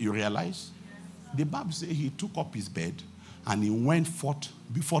 You realize? The Bible says he took up his bed and he went forth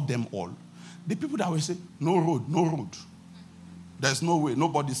before them all. The people that will say, no road, no road. There's no way.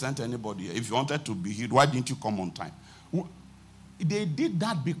 Nobody sent anybody. If you wanted to be healed, why didn't you come on time? They did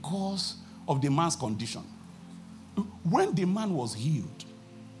that because of the man's condition. When the man was healed,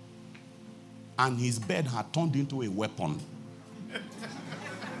 and his bed had turned into a weapon.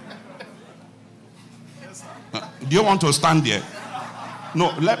 Do you want to stand there?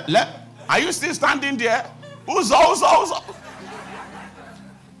 No, are you still standing there? Who's? Yes.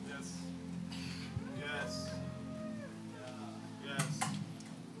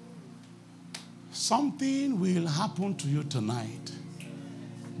 Something will happen to you tonight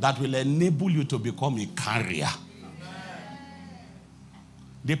that will enable you to become a carrier.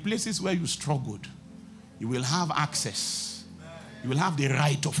 The places where you struggled, you will have access. You will have the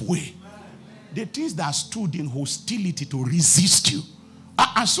right of way. The things that stood in hostility to resist you,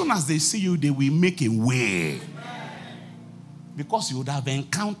 as soon as they see you, they will make a way. Because you would have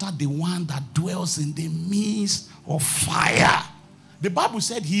encountered the one that dwells in the midst of fire. The Bible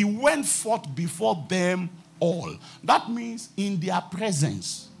said he went forth before them all. That means in their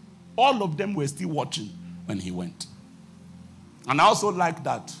presence, all of them were still watching when he went. And I also like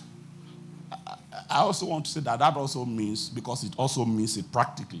that. I also want to say that also means, because it also means it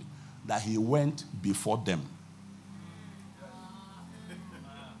practically, that he went before them.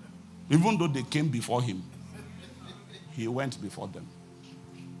 Even though they came before him, he went before them.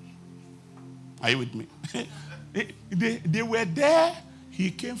 Are you with me? They were there.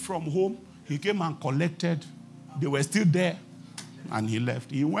 He came from home. He came and collected. They were still there. And he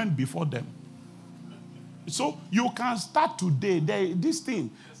left. He went before them. So you can start today. This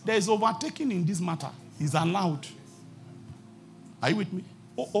thing, there is overtaking in this matter. Is allowed. Are you with me?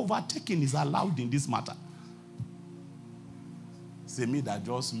 Overtaking is allowed in this matter. Say me that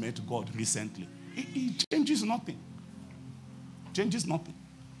just met God recently. It changes nothing. Changes nothing.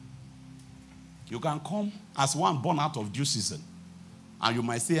 You can come as one born out of due season. And you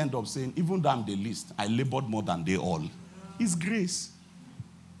might say, end up saying, even though I'm the least, I labored more than they all. It's grace.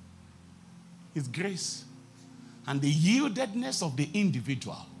 It's grace. And the yieldedness of the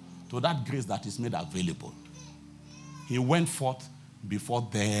individual to that grace that is made available. He went forth before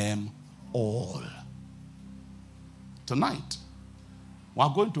them all. Tonight, we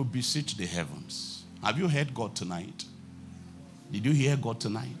are going to beseech the heavens. Have you heard God tonight? Did you hear God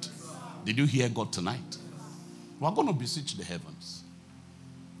tonight? Did you hear God tonight? We are going to beseech the heavens.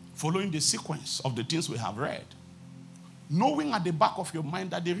 Following the sequence of the things we have read. Knowing at the back of your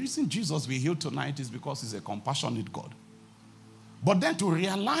mind that the reason Jesus will heal tonight is because he's a compassionate God. But then to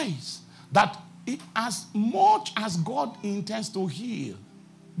realize that as much as God intends to heal,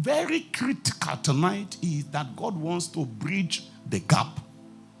 very critical tonight is that God wants to bridge the gap.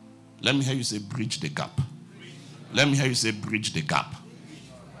 Let me hear you say bridge the gap. Let me hear you say bridge the gap.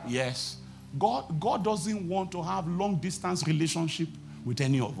 Yes. God doesn't want to have long distance relationship with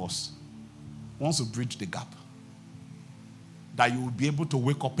any of us. He wants to bridge the gap. That you will be able to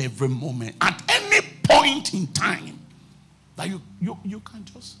wake up every moment at any point in time. That you can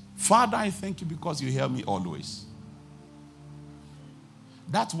just, Father, I thank you because you hear me always.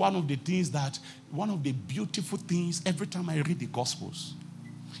 That's one of the things one of the beautiful things every time I read the Gospels.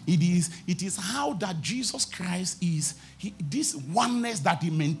 It is how that Jesus Christ is, this oneness that he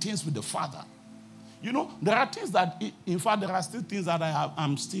maintains with the Father. You know, there are things that, in fact, there are still things that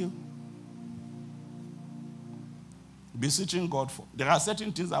I'm still beseeching God for. There are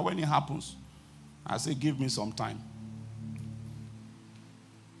certain things that when it happens, I say, give me some time.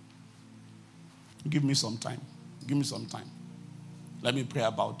 Give me some time. Give me some time. Let me pray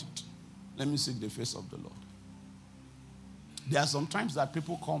about it. Let me seek the face of the Lord. There are some times that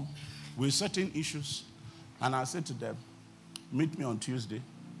people come with certain issues, and I say to them, meet me on Tuesday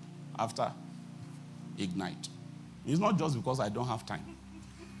after Ignite. It's not just because I don't have time.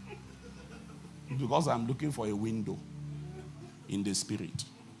 It's because I'm looking for a window in the spirit.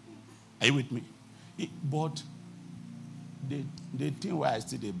 Are you with me? But the thing where I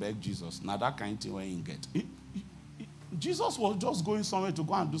still beg Jesus, now that kind of thing where you get. Jesus was just going somewhere to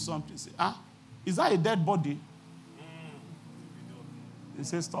go and do something. Say, is that a dead body? He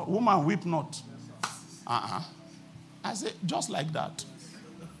says, stop. Woman, weep not. I say, just like that.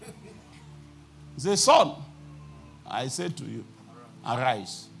 He says, son, I say to you,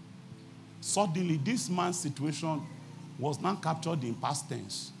 arise. Suddenly, this man's situation was not captured in past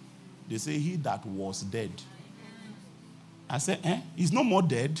tense. They say, he that was dead. I said, he's no more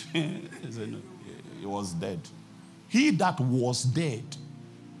dead. He said, no, he was dead. He that was dead,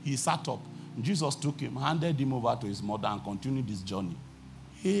 he sat up. Jesus took him, handed him over to his mother, and continued his journey.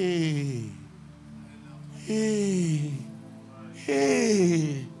 Hey,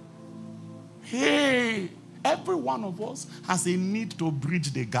 every one of us has a need to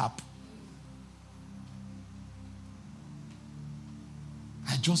bridge the gap.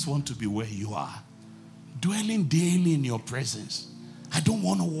 I just want to be where you are, dwelling daily in your presence. I don't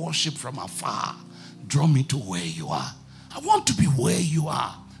want to worship from afar. Draw me to where you are. I want to be where you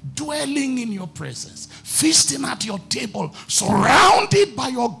are, dwelling in your presence, feasting at your table, surrounded by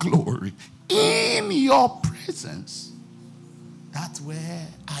your glory, in your presence. That's where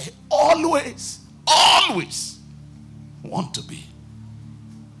I always want to be.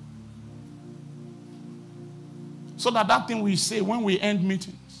 So that thing we say when we end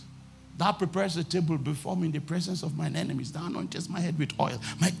meetings, thou prepares a table before me in the presence of mine enemies. Thou anointest my head with oil.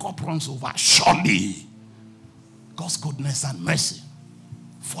 My cup runs over. Surely God's goodness and mercy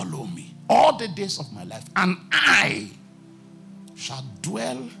follow me all the days of my life. And I shall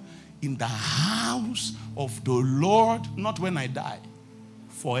dwell in the house of the Lord, not when I die,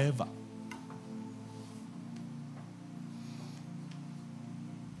 forever.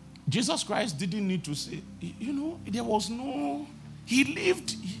 Jesus Christ didn't need to say, there was no, he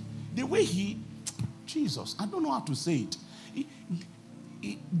lived the way Jesus, I don't know how to say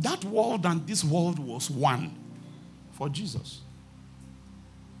it. That world and this world was one for Jesus.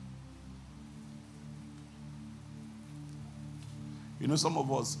 Some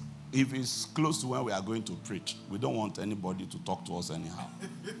of us, if it's close to when we are going to preach, we don't want anybody to talk to us anyhow.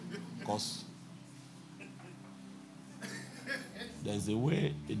 Because there's a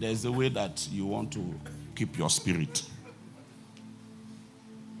way that you want to keep your spirit.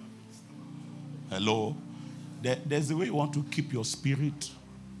 Hello? There's a way you want to keep your spirit.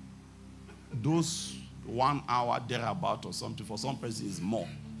 Those 1 hour thereabout or something, for some person is more.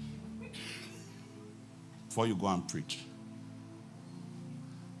 Before you go and preach.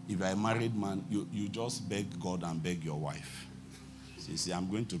 If you're a married man, you just beg God and beg your wife. So you say, I'm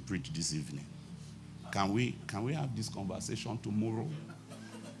going to preach this evening. Can we have this conversation tomorrow?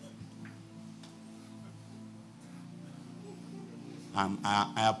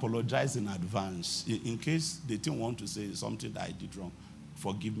 I apologize in advance. In case they didn't want to say something that I did wrong,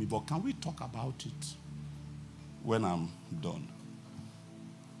 forgive me. But can we talk about it when I'm done?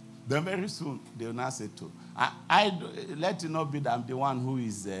 Then very soon, they will now say to, I let it not be that I'm the one who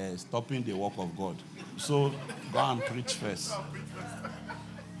is stopping the work of God. So go and preach first.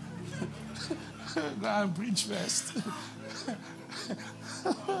 Go and preach first.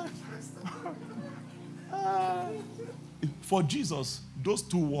 For Jesus, those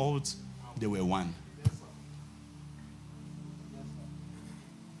two worlds, they were one.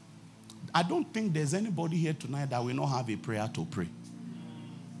 I don't think there's anybody here tonight that will not have a prayer to pray.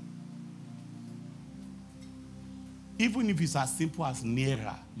 Even if it's as simple as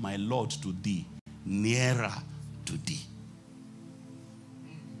Naira, my Lord, to thee. Naira to thee.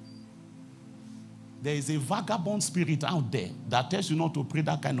 There is a vagabond spirit out there that tells you not to pray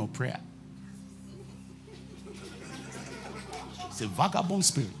that kind of prayer. It's a vagabond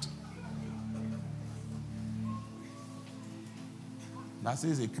spirit. That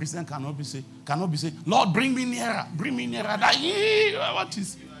says a Christian cannot be saying, Lord, bring me nearer, bring me nearer. What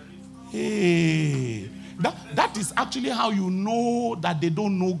is? Hey. That is actually how you know that they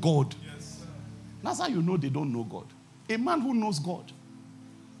don't know God. Yes. That's how you know they don't know God. A man who knows God,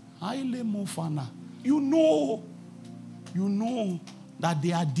 you know that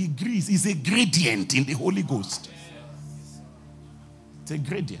there are degrees. It's a gradient in the Holy Ghost. It's a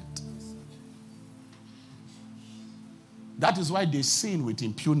gradient. That is why they sin with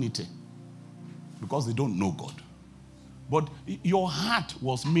impunity, because they don't know God. But your heart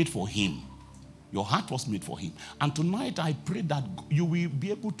was made for him. Your heart was made for him. And tonight I pray that you will be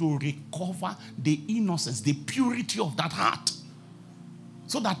able to recover the innocence, the purity of that heart.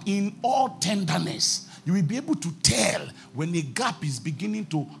 So that in all tenderness, you will be able to tell when a gap is beginning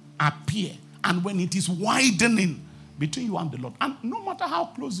to appear and when it is widening between you and the Lord. And no matter how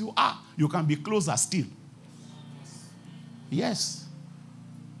close you are, you can be closer still. Yes.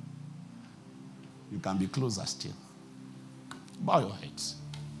 You can be closer still. Bow your heads.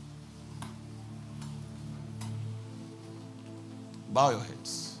 Bow your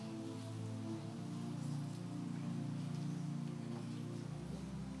heads.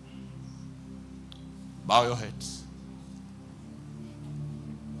 Bow your heads.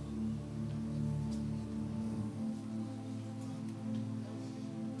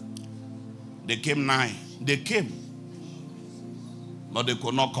 They came nigh. They came. But they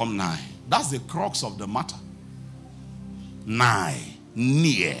could not come nigh. That's the crux of the matter. Nigh.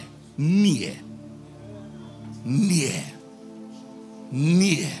 Near. Near. Near.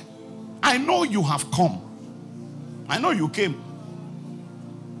 Near. I know you have come. I know you came.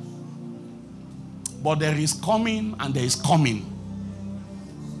 But there is coming and there is coming.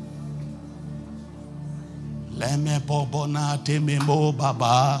 Leme bobo na teme mo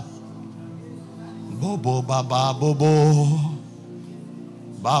baba. Bobo baba bobo.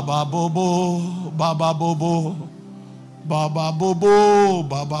 Baba Bobo, Baba Bobo, Baba Bobo,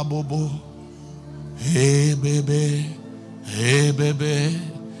 Baba Bobo. Hey baby, hey baby,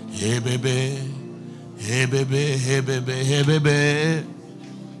 hey baby, hey baby, hey baby, hey baby.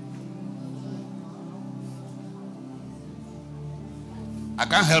 I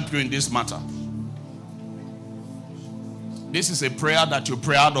can't help you in this matter. This is a prayer that you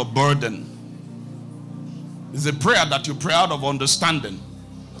pray out of burden. It's a prayer that you pray out of understanding.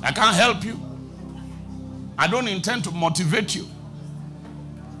 I can't help you. I don't intend to motivate you.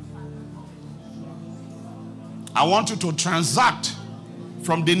 I want you to transact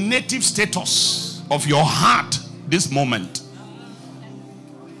from the native status of your heart this moment.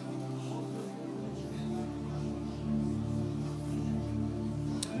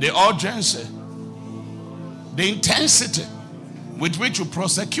 The urgency, the intensity with which you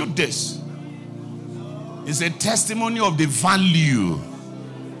prosecute this is a testimony of the value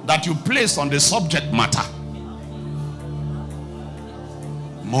that you place on the subject matter.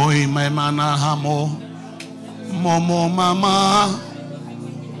 Moi memana hamo, momo mama,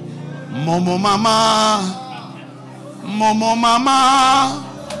 momo mama, momo mama,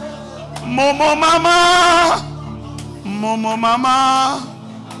 momo mama, momo mama,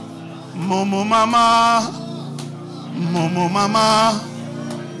 momo mama, momo mama.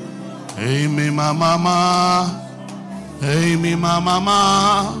 Hey me mama, hey me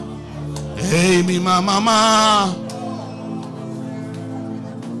mama, hey me mama.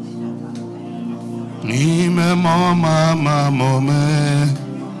 Ni me mama mama.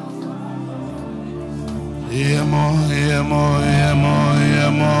 Emo emo emo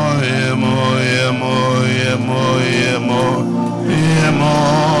emo emo emo emo emo emo.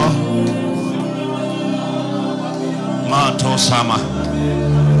 Mato sama.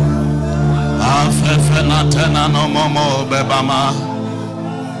 Afefe na tena no momo bebama,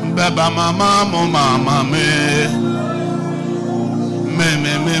 bebama mama mama me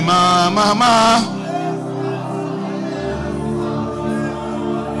mama.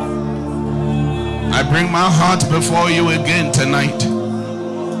 I bring my heart before you again tonight.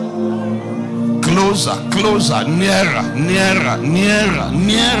 Closer, closer, nearer, nearer, nearer,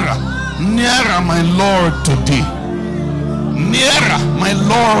 nearer, nearer, my Lord, to thee. Nearer, my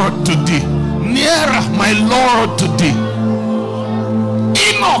Lord, to thee. Nearer, my Lord, to thee.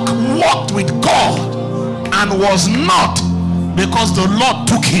 Enoch walked with God and was not, because the Lord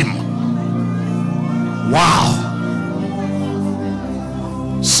took him. Wow.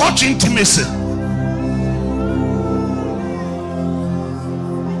 Such intimacy.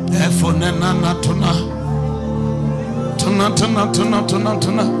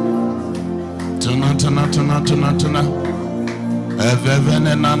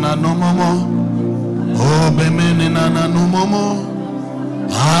 Evevene nana no momo, obemene nana no momo,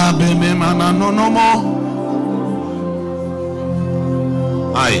 abeme mana no mo.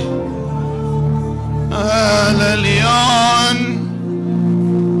 Aye. Leon,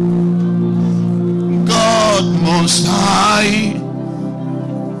 God Most High,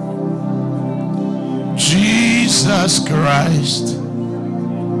 Jesus Christ,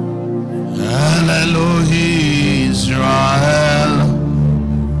 Elohim Israel,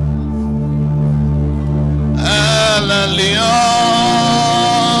 Leon,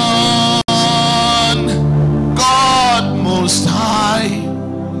 God Most High,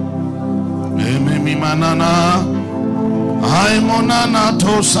 Ememi manana, I monana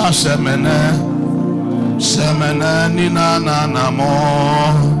tosa semene, semene nina namo.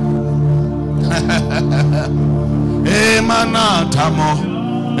 Emanatamo,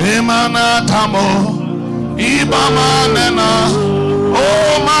 Emanatamo, Ibamanena,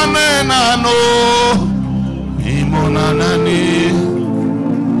 oh manena no, Imonanani,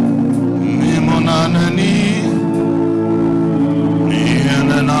 Imonanani,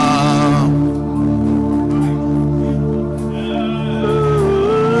 Nienena.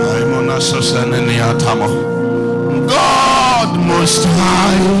 Imona soseneni atamo. God Most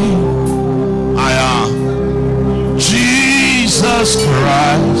High, I am Jesus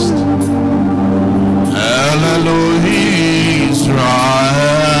Christ, Elohim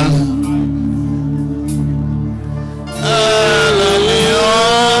Israel,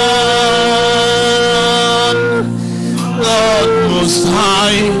 Leon, God Most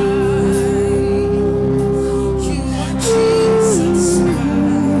High,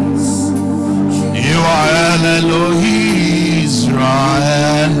 you are Elohim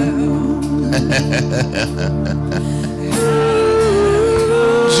Israel.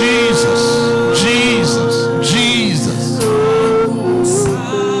 Jesus, Jesus, Jesus.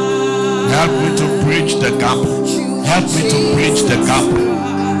 Help me to preach the gospel. Help me to preach the gospel.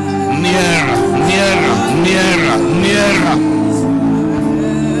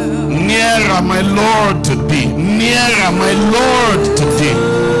 nearer, my Lord, to thee. Nearer, my Lord, to thee.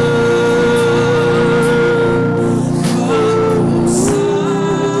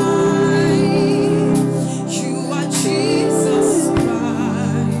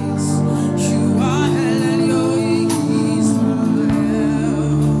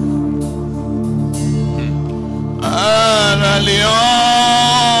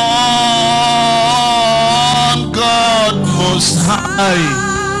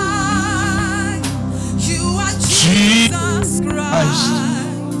 Jesus Christ,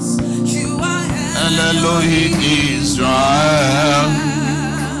 Elohim Israel,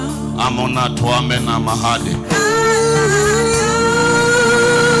 Amona Tuamena Mahade,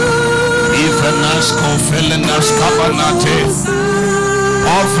 Ifenas Kofelenas Kabanate,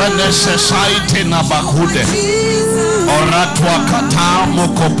 Ofenes Society Nabakude, Oratwa Kata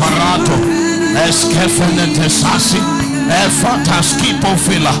Mokoparato, Eskefenete Sasi, Efataskipo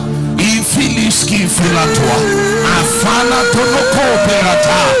Fila. Ifiliski filatua afana tonoko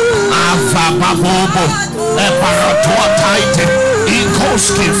perata avababobo eparatua taite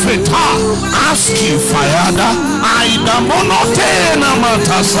ikoski feta aski fayada aida monote na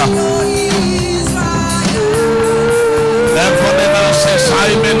matasa efonena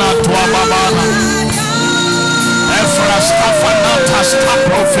sesaimena tua babana efraska fanatas ka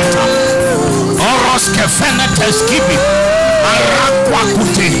profeta oroske fenetes kibi arakwa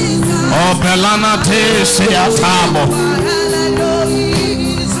kuti oh, Belana te se atamo.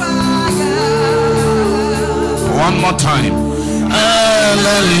 One more time.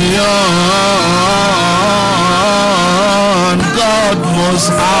 Elyon, God Most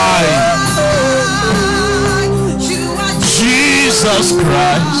High. Jesus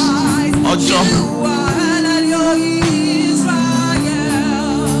Christ. Ojo.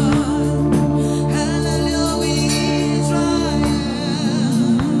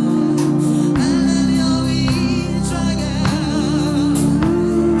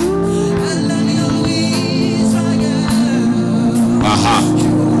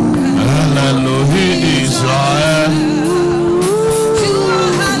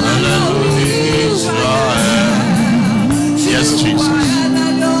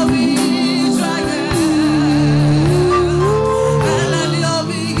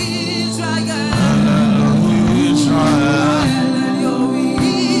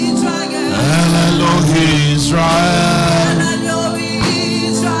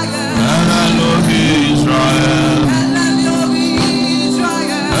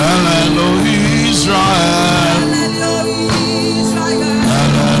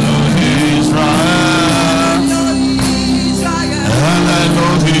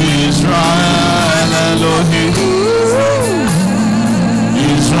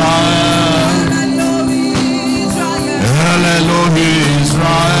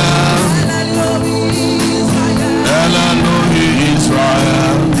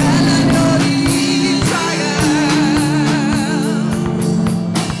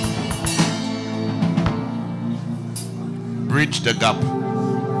 Bridge the gap.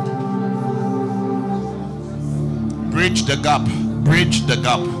 Bridge the gap. Bridge the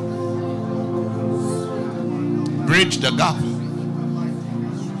gap. Bridge the gap.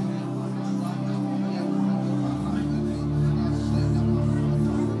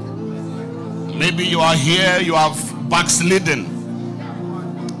 Maybe you are here, you have backslidden.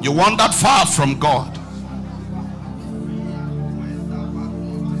 You wandered far from God.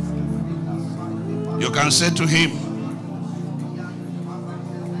 You can say to him,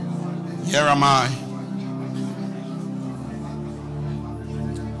 here am I.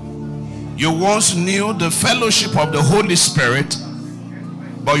 You once knew the fellowship of the Holy Spirit,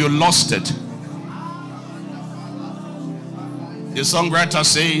 but you lost it. The songwriter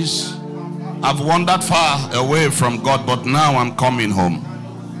says, I've wandered far away from God, but now I'm coming home.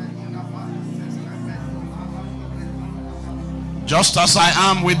 Just as I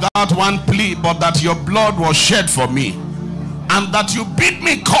am without one plea, but that your blood was shed for me, and that you bid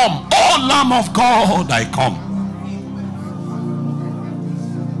me come, O Lamb of God, I come.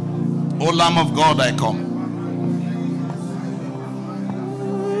 O Lamb of God, I come.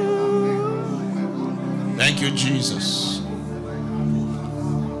 Thank you, Jesus.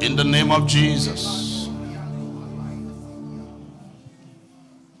 In the name of Jesus.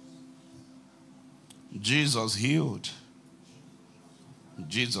 Jesus healed.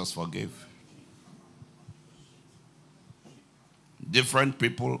 Jesus forgave. Different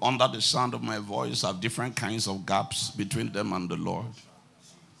people under the sound of my voice have different kinds of gaps between them and the Lord.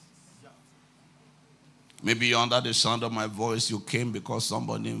 Maybe under the sound of my voice, you came because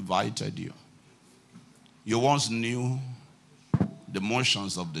somebody invited you. You once knew the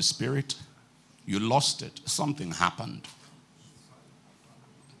motions of the Spirit, You lost it. Something happened.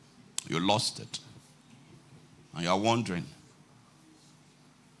 You lost it. And you're wondering,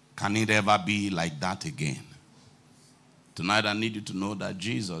 can it ever be like that again? Tonight I need you to know that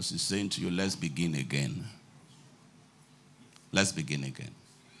Jesus is saying to you, let's begin again. Let's begin again.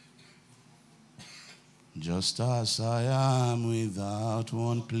 Just as I am without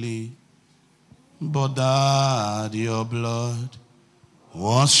one plea, but that your blood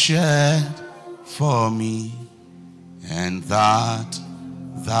was shed for me, and that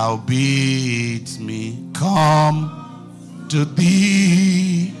thou bidst me come to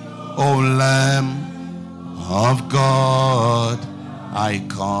thee, O Lamb of God, I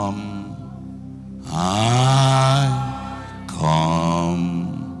come, I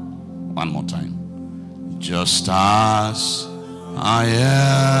come. One more time. Just as I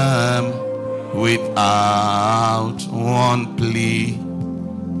am without one plea,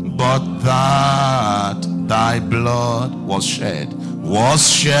 but that thy blood was shed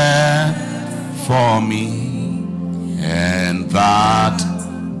for me, and that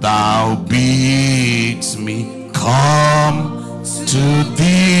thou bidst me come to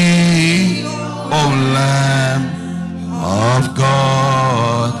thee, O Lamb of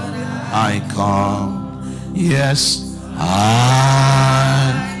God, I come. Yes,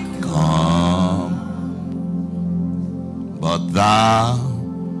 I come. But thou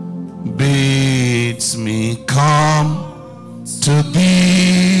bidst me come to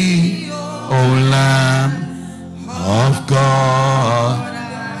thee, O Lamb of God,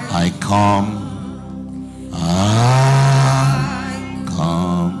 I come. I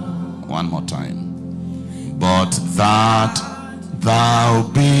come. One more time. But that thou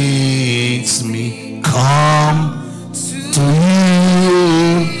bidst me come to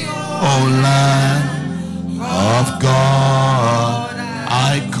you, O Lamb of God,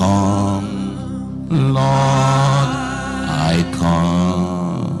 I come, Lord, I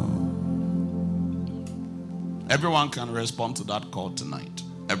come. Everyone can respond to that call tonight.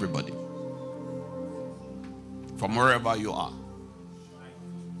 Everybody. From wherever you are,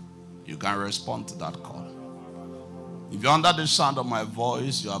 you can respond to that call. If you're under the sound of my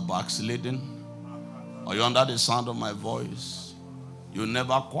voice, you are backsliding, or you're under the sound of my voice, you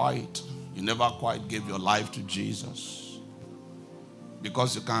never quite gave your life to Jesus.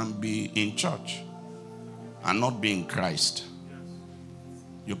 Because you can be in church and not be in Christ.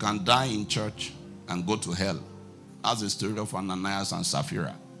 You can die in church and go to hell. That's the story of Ananias and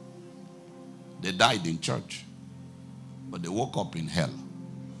Sapphira. They died in church, but they woke up in hell.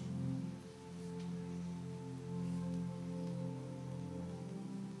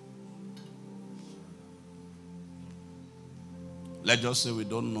 Let's just say we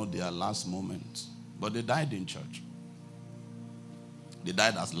don't know their last moment, but they died in church. They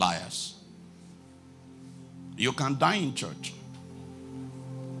died as liars. You can die in church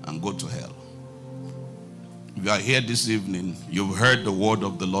and go to hell. If you are here this evening, you've heard the word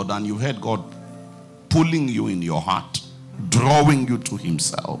of the Lord and you've heard God pulling you in your heart, drawing you to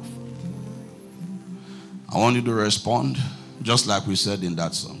himself. I want you to respond just like we said in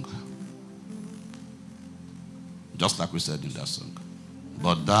that song. Just like we said in that song.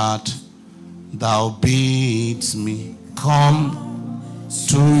 But that thou bidst me come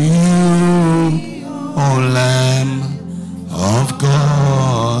to you, O Lamb of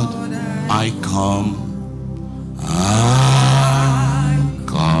God, I come, I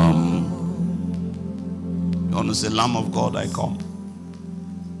come. You want to say, Lamb of God, I come?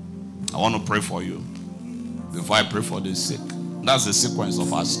 I want to pray for you before I pray for the sick. That's the sequence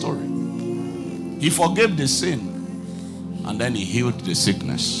of our story. He forgave the sin and then he healed the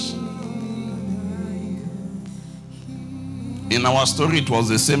sickness. In our story, it was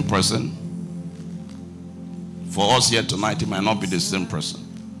the same person. For us here tonight, it might not be the same person.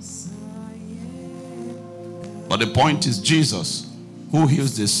 But the point is, Jesus, who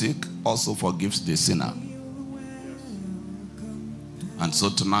heals the sick, also forgives the sinner. And so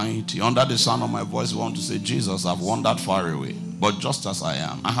tonight, you're under the sound of my voice, you want to say, Jesus, I've wandered far away, but just as I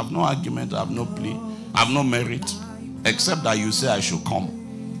am. I have no argument, I have no plea, I have no merit, except that you say I should come.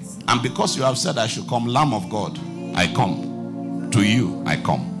 And because you have said I should come, Lamb of God, I come. To you, I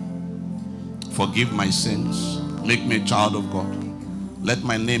come. Forgive my sins. Make me a child of God. Let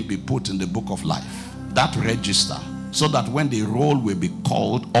my name be put in the book of life. That register. So that when the roll will be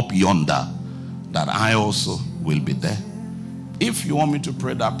called up yonder, that I also will be there. If you want me to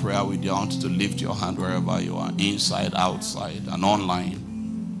pray that prayer with you, I want you to lift your hand wherever you are. Inside, outside, and online.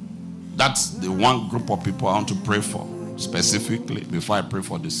 That's the one group of people I want to pray for. Specifically, before I pray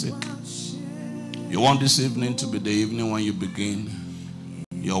for the sick. You want this evening to be the evening when you begin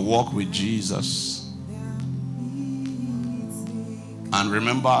your walk with Jesus. And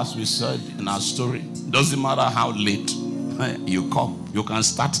remember, as we said in our story, doesn't matter how late you come, you can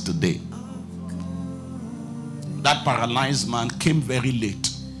start today. That paralyzed man came very late,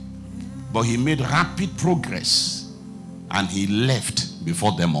 but he made rapid progress and he left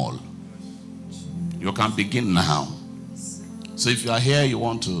before them all. You can begin now. So if you are here, you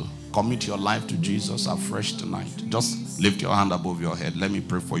want to commit your life to Jesus afresh tonight, just lift your hand above your head. Let me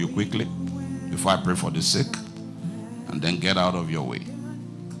pray for you quickly before I pray for the sick, and then get out of your way.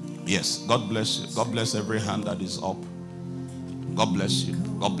 Yes, God bless you. God bless every hand that is up. God bless you.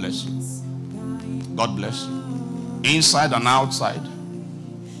 God bless you. God bless you. Inside and outside,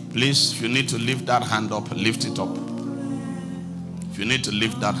 please, if you need to lift that hand up, lift it up. If you need to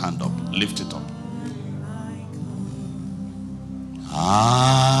lift that hand up, lift it up.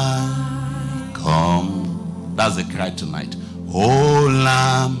 I come. That's the cry tonight. O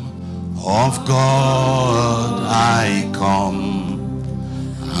Lamb of God, I come.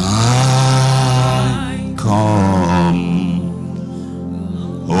 I come.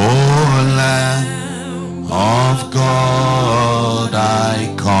 O Lamb of God,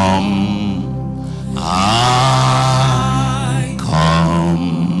 I come. I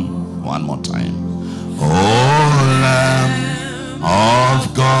come. One more time. O Lamb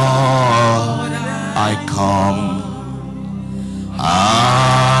of God, I come.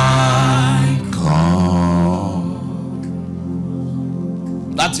 I come.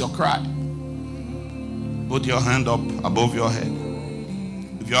 That's your cry. Put your hand up above your head.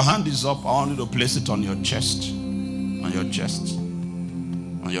 If your hand is up, I want you to place it on your chest. On your chest.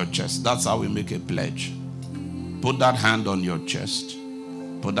 On your chest. That's how we make a pledge. Put that hand on your chest.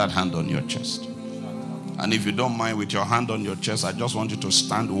 Put that hand on your chest. And if you don't mind, with your hand on your chest, I just want you to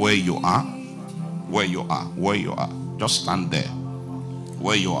stand where you are. Where you are. Where you are. Just stand there.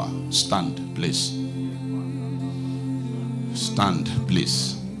 Where you are. Stand, please. Stand,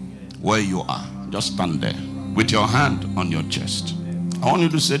 please. Where you are. Just stand there. With your hand on your chest. I want you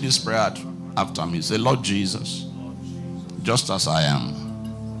to say this prayer after me. Say, Lord Jesus, just as I am,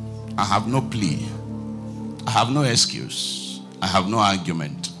 I have no plea. I have no excuse. I have no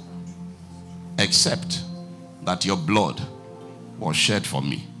argument. Except that your blood was shed for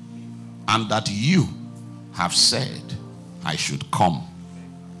me, and that you have said I should come.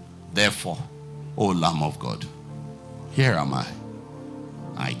 Therefore, O Lamb of God, here am I.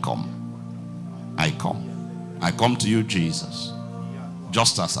 I come. I come. I come to you, Jesus,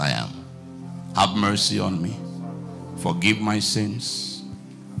 just as I am. Have mercy on me. Forgive my sins.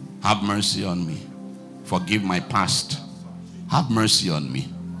 Have mercy on me. Forgive my past. Have mercy on me.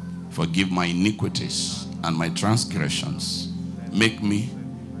 Forgive my iniquities and my transgressions. Make me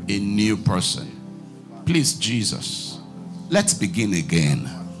a new person. Please, Jesus, let's begin again.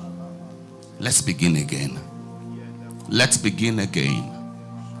 Let's begin again. Let's begin again.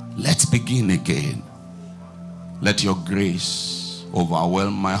 Let's begin again. Let your grace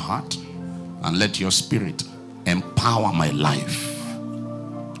overwhelm my heart, and let your spirit empower my life.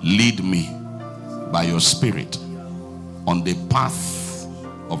 Lead me by your spirit on the path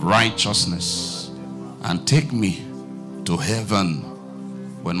of righteousness, and take me to heaven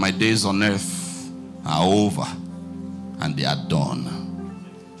when my days on earth are over and they are done.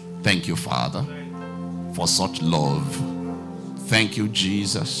 Thank you, Father, for such love. Thank you,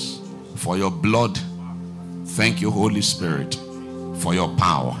 Jesus, for your blood. Thank you, Holy Spirit, for your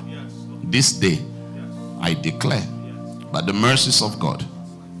power. This day, I declare, by the mercies of God,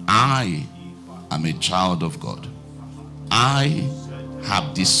 I am a child of God. I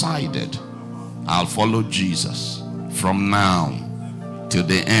have decided I'll follow Jesus from now till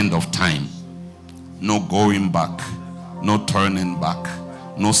the end of time. No going back, no turning back,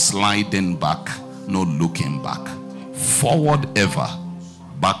 no sliding back, no looking back. Forward ever,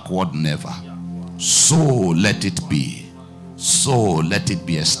 backward never. So let it be. So let it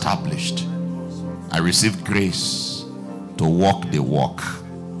be established. I receive grace to walk the walk.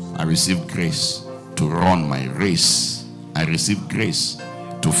 I receive grace to run my race. I receive grace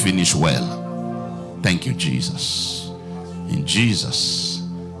to finish well. Thank you, Jesus. In Jesus'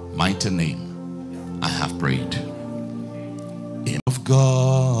 mighty name, I have prayed. Of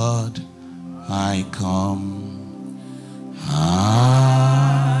God, I come.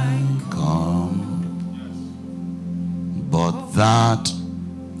 I come. But that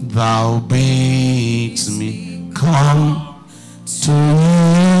thou bids me come to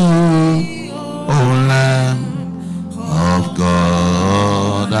you, O Lamb of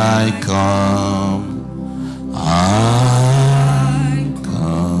God, I come. I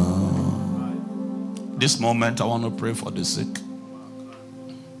come. This moment I want to pray for the sick.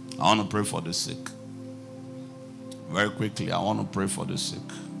 I want to pray for the sick. Very quickly, I want to pray for the sick.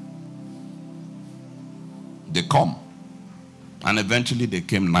 They come. And eventually they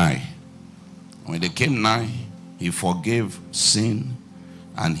came nigh. When they came nigh, he forgave sin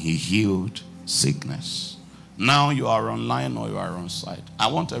and he healed sickness. Now you are online or you are on site. I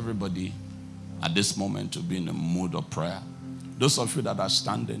want everybody at this moment to be in a mood of prayer. Those of you that are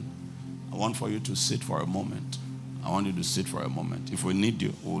standing, I want for you to sit for a moment. I want you to sit for a moment. If we need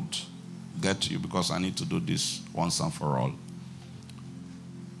you, we would get to you because I need to do this once and for all.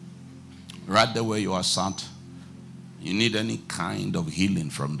 Right there where you are sat, you need any kind of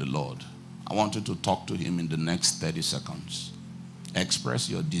healing from the Lord. I want you to talk to him in the next 30 seconds. Express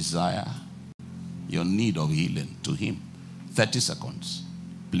your desire, your need of healing to him. 30 seconds.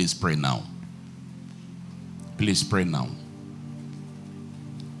 Please pray now. Please pray now.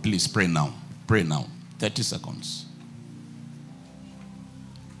 Please pray now. Pray now. 30 seconds.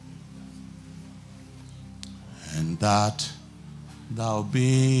 And that thou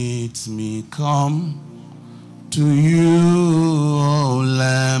bids me come to you, O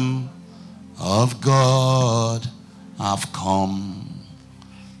Lamb of God, I've come.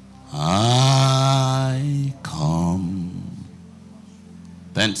 I come.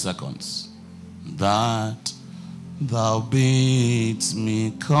 10 seconds. That thou bids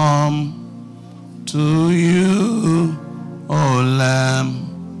me come to you, O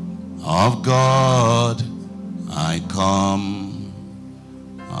Lamb of God, I come.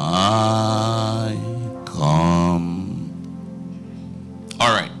 I come. All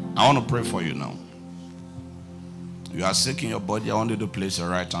right, I want to pray for you now. You are sick in your body. I want you to place your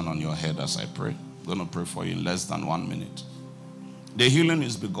right hand on your head as I pray. I'm going to pray for you in less than 1 minute. The healing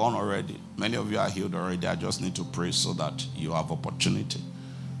is begun already. Many of you are healed already. I just need to pray so that you have opportunity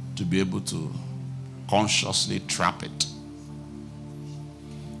to be able to consciously trap it.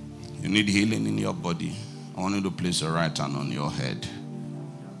 You need healing in your body. I want you to place your right hand on your head.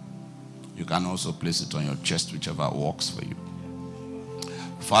 You can also place it on your chest, whichever works for you.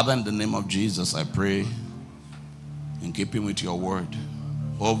 Father, in the name of Jesus, I pray, in keeping with your word,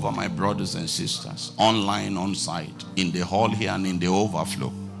 over my brothers and sisters, online, on site, in the hall here and in the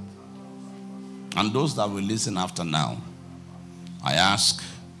overflow. And those that will listen after now, I ask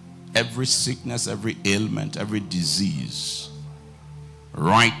every sickness, every ailment, every disease,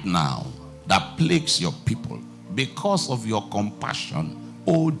 right now, that plagues your people, because of your compassion,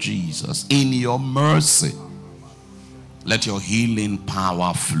 oh Jesus, in your mercy, let your healing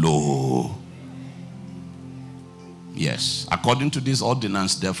power flow. Yes, according to this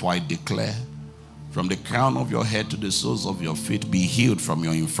ordinance, therefore I declare, from the crown of your head to the soles of your feet, be healed from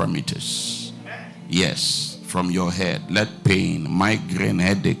your infirmities. Yes, from your head, let pain, migraine,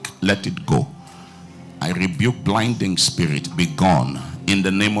 headache, let it go. I rebuke blinding spirit, be gone in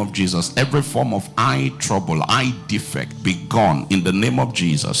the name of Jesus. Every form of eye trouble, eye defect, be gone in the name of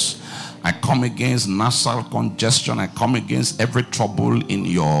Jesus. I come against nasal congestion. I come against every trouble in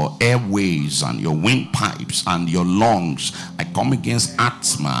your airways and your windpipes and your lungs. I come against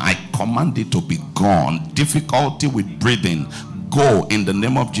asthma. I command it to be gone. Difficulty with breathing, go in the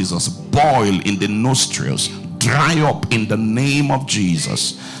name of Jesus. Boil in the nostrils, dry up in the name of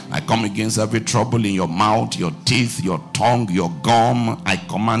Jesus. I come against every trouble in your mouth, your teeth, your tongue, your gum. I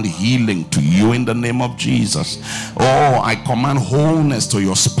command healing to you in the name of Jesus. Oh, I command wholeness to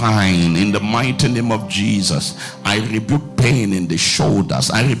your spine in the mighty name of Jesus. I rebuke pain in the shoulders.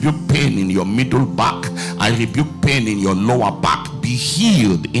 I rebuke pain in your middle back. I rebuke pain in your lower back. Be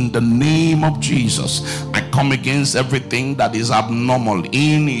healed in the name of Jesus. I come against everything that is abnormal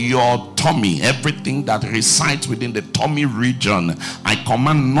in your tummy, everything that resides within the tummy region. I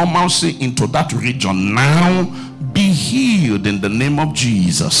command normalcy into that region now. Be healed in the name of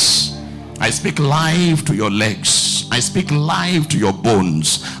Jesus. I speak life to your legs. I speak life to your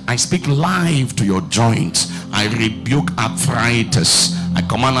bones. I speak life to your joints. I rebuke arthritis. I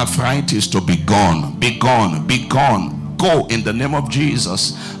command arthritis to be gone. Be gone. Be gone. Go in the name of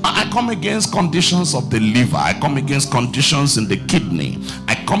Jesus. I come against conditions of the liver. I come against conditions in the kidney.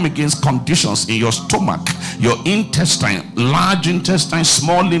 I come against conditions in your stomach, your intestine, large intestine,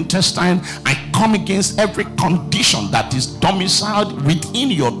 small intestine. I come against every condition that is domiciled within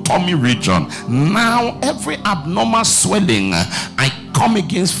your tummy region. Now every abnormal swelling, I come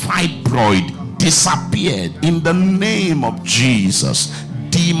against fibroid, disappeared in the name of Jesus.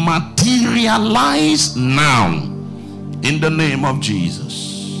 Dematerialize now. In the name of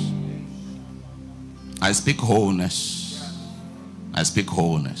Jesus. I speak wholeness. I speak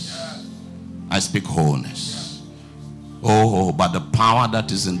wholeness. I speak wholeness. Oh, by the power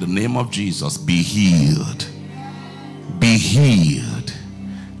that is in the name of Jesus, be healed. Be healed.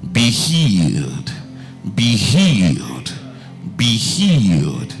 Be healed. Be healed. Be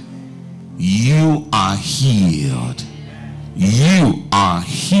healed. You are healed. You are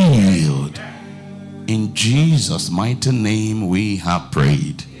healed. In Jesus' mighty name we have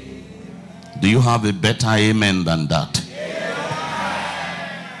prayed. Do you have a better amen than that?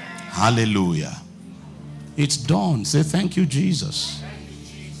 Hallelujah. It's done. Say thank you, Jesus.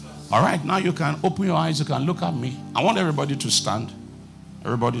 All right, now you can open your eyes. You can look at me. I want everybody to stand.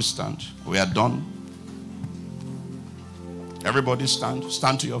 Everybody stand. We are done. Everybody stand.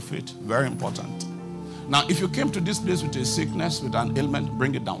 Stand to your feet. Very important. Now, if you came to this place with a sickness, with an ailment,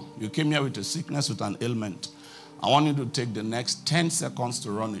 bring it down. You came here with a sickness, with an ailment. I want you to take the next 10 seconds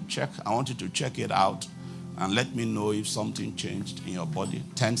to run a check. I want you to check it out and let me know if something changed in your body.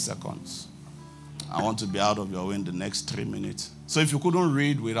 10 seconds. I want to be out of your way in the next 3 minutes. So if you couldn't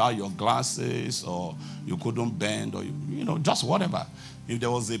read without your glasses, or you couldn't bend, or just whatever. If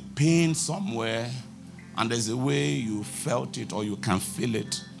there was a pain somewhere and there's a way you felt it or you can feel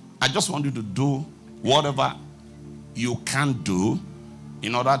it, I just want you to do whatever you can do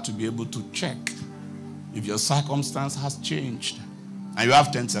in order to be able to check if your circumstance has changed. And you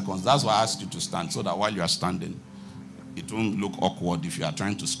have 10 seconds. That's why I asked you to stand, so that while you are standing, it won't look awkward if you are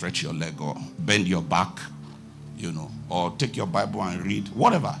trying to stretch your leg or bend your back, or take your Bible and read.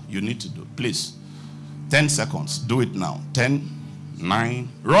 Whatever you need to do, please. 10 seconds. Do it now. 10, 9.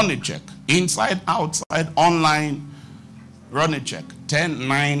 Run a check. Inside, outside, online. Run a check. 10,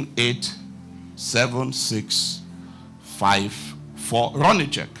 9, 8, 7, 6, 5, 4. Run a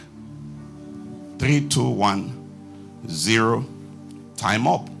check. 3, 2, 1, 0. Time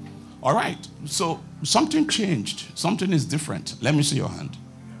up. All right. So something changed. Something is different. Let me see your hand.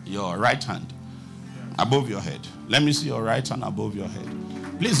 Your right hand above your head. Let me see your right hand above your head.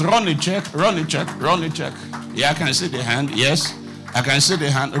 Please run a check. Run a check. Run a check. Yeah, I can see the hand. Yes, I can see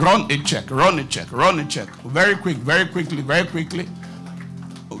the hand. Run a check. Run a check. Run a check. Very quick. Very quickly. Very quickly.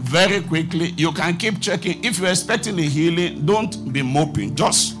 Very quickly. You can keep checking. If you're expecting a healing, don't be moping.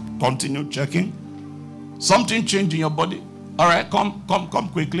 Just continue checking. Something changed in your body. All right, come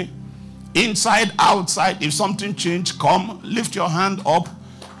quickly. Inside, outside, if something changed, come, lift your hand up,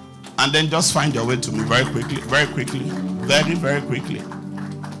 and then just find your way to me very quickly, very quickly, very, very quickly,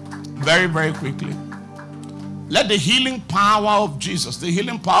 very, very quickly. Let the healing power of Jesus, the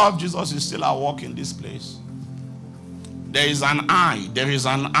healing power of Jesus is still at work in this place. There is an eye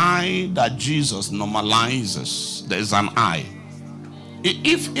that Jesus normalizes. There is an eye.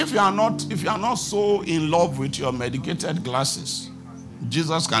 If you are not so in love with your medicated glasses,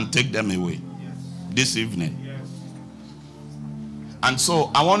 Jesus can take them away this evening. And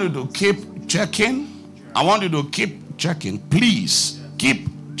so I want you to keep checking. I want you to keep checking. Please keep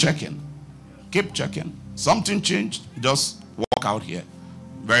checking. Keep checking. Something changed, just walk out here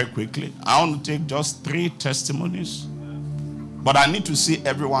very quickly. I want to take just 3 testimonies. But I need to see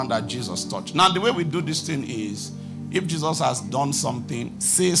everyone that Jesus touched. Now, the way we do this thing is, if Jesus has done something,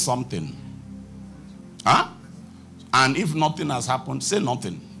 say something. Huh? And if nothing has happened, say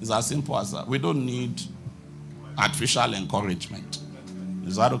nothing. It's as simple as that. We don't need artificial encouragement.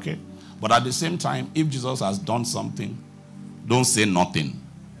 Is that okay? But at the same time, if Jesus has done something, don't say nothing.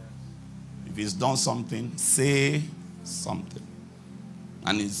 If he's done something, say something.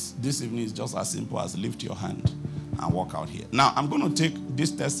 And this evening is just as simple as lift your hand and walk out here. Now, I'm going to take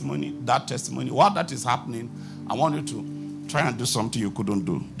this testimony, that testimony. While that is happening, I want you to try and do something you couldn't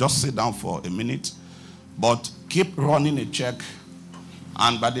do. Just sit down for a minute, but keep running a check.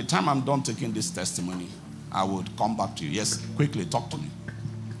 And by the time I'm done taking this testimony, I would come back to you. Yes, quickly, talk to me.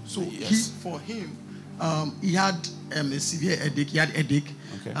 So yes. For him, he had a severe headache. He had headache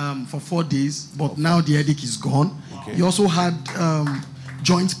for 4 days, but now the headache is gone. Okay. He also had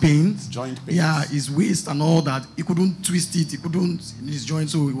joint pains. Yeah, his waist and all that. He couldn't twist it. He couldn't in his joint,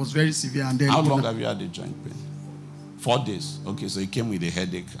 so it was very severe. And then how long have you had the joint pain? 4 days. Okay, so he came with a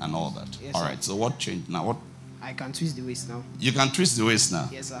headache and all that. Yes, all right, so what changed now? What? I can twist the waist now. You can twist the waist now?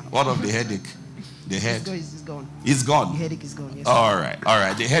 Yes, sir. What of the headache? The head? It's gone. It's gone? The headache is gone, yes, all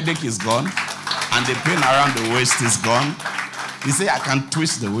right. The headache is gone. And the pain around the waist is gone. You say, I can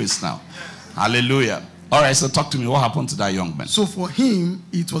twist the waist now. Hallelujah. All right, so talk to me. What happened to that young man? So for him,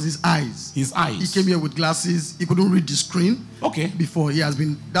 it was his eyes. His eyes? He came here with glasses. He couldn't read the screen. Okay. Before.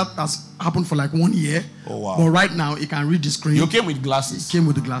 That has happened for like 1 year. Oh, wow. But right now, he can read the screen. You came with glasses? He came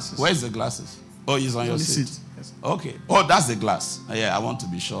with the glasses. Where's the glasses? Oh, he's on your seat. Yes. Okay. Oh, that's the glass. Yeah, I want to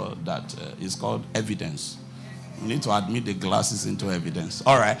be sure that it's called evidence. You need to admit the glasses into evidence.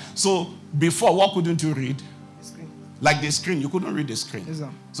 All right. So before, what couldn't you read? The screen. Like the screen, you couldn't read the screen. Yes, sir.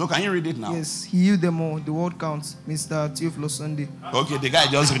 So can you read it now? Yes, he healed them all. The word counts. Mr. Theophilus Sunday. Okay, the guy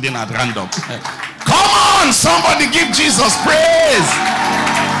just reading at random. Come on, somebody give Jesus praise.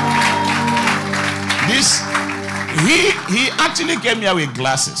 He actually came here with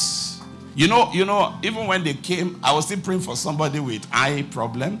glasses. You know, even when they came, I was still praying for somebody with eye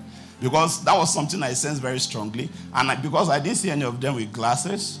problem, because that was something I sensed very strongly. And because I didn't see any of them with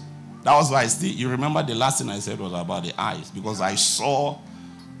glasses, that was why you remember the last thing I said was about the eyes, because I saw,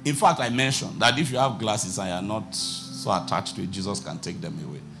 in fact, I mentioned that if you have glasses and you are not so attached to it, Jesus can take them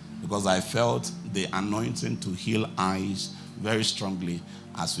away. Because I felt the anointing to heal eyes very strongly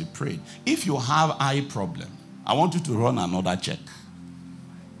as we prayed. If you have eye problem, I want you to run another check.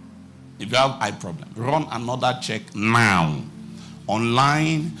 If you have eye problem, run another check now.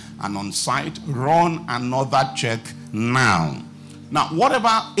 Online and on site, run another check now. Now, whatever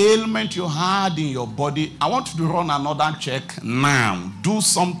ailment you had in your body, I want you to run another check now. Do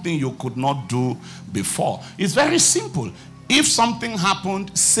something you could not do before. It's very simple. If something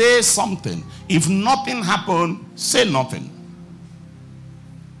happened, say something. If nothing happened, say nothing.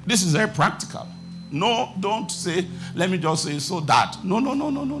 This is very practical. No, don't say, let me just say so that. No.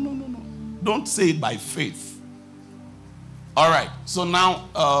 Don't say it by faith. All right. So now,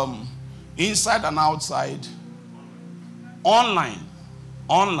 inside and outside, online.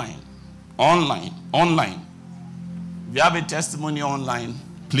 If you have a testimony online,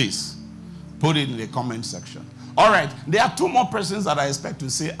 please put it in the comment section. All right, there are two more persons that I expect to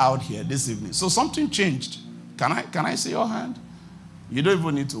see out here this evening. So something changed. Can I see your hand? You don't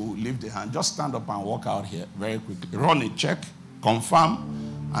even need to leave the hand. Just stand up and walk out here very quickly. Run a check,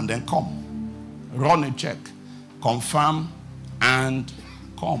 confirm, and then come. Run a check, confirm, and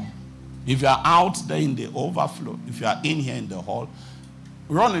come. If you are out there in the overflow, if you are in here in the hall,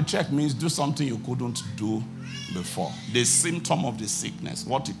 run a check means do something you couldn't do before. The symptom of the sickness,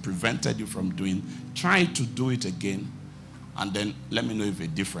 what it prevented you from doing, try to do it again, and then let me know if a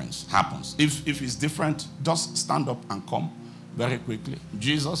difference happens. If it's different, just stand up and come very quickly.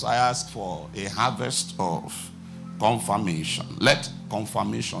 Jesus, I ask for a harvest of confirmation. Let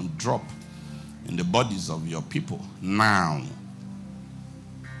confirmation drop in the bodies of your people now.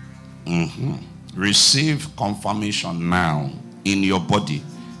 Receive confirmation now in your body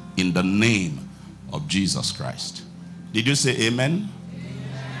in the name of Jesus Christ. Did you say amen?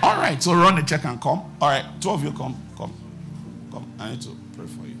 All right, so run the check and come. All right, two of you come. I need to pray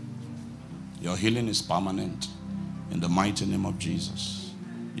for you. Your healing is permanent in the mighty name of Jesus.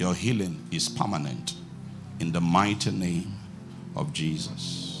 Your healing is permanent in the mighty name of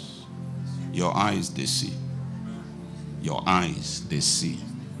Jesus. Your eyes, they see. Your eyes, they see.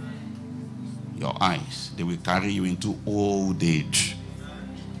 Your eyes, they will carry you into old age.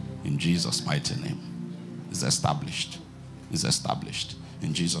 In Jesus' mighty name. It's established. It's established.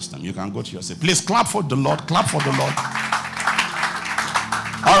 In Jesus' name. You can go to your seat. Please clap for the Lord. Clap for the Lord.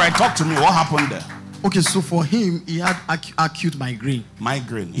 All right, talk to me. What happened there? Okay, so for him, he had acute migraine.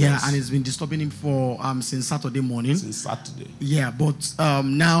 Migraine, yeah, yes. And it's been disturbing him for since Saturday morning. Since Saturday. Yeah, but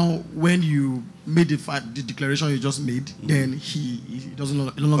now when you made the declaration you just made, then he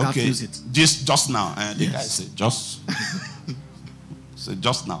doesn't no longer feels it. Just now, the guy said just. So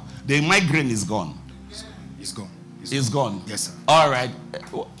just now, the migraine is gone. It's gone. It's gone. Yes, sir. All right.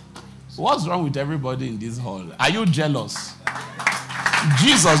 What's wrong with everybody in this hall? Are you jealous?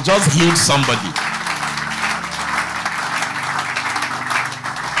 Jesus just healed somebody.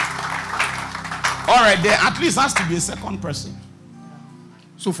 All right, there at least has to be a second person.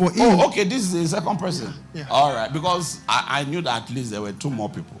 So for him, okay, this is a second person. Yeah. All right, because I knew that at least there were two more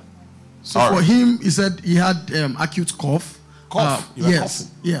people. So all for him, he said he had acute cough. Cough? Yes, coughing?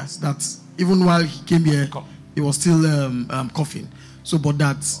 Yes. That's even while he came here, he was still coughing. So, but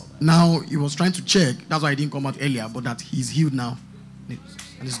that now he was trying to check. That's why he didn't come out earlier. But that he's healed now, and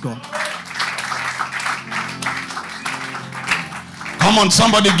it's gone. Come on,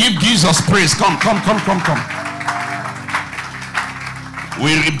 somebody give Jesus praise. Come.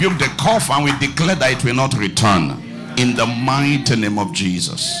 We rebuke the cough and we declare that it will not return in the mighty name of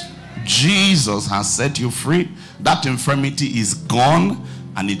Jesus. Jesus has set you free. That infirmity is gone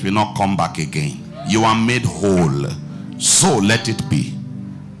and it will not come back again. You are made whole. So let it be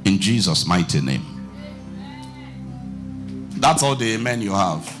in Jesus' mighty name. That's all the amen you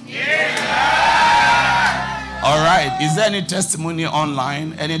have. Yeah. All right. Is there any testimony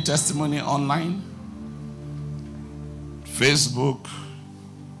online? Any testimony online? Facebook,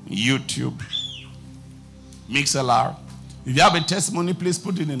 YouTube, MixLR. If you have a testimony, please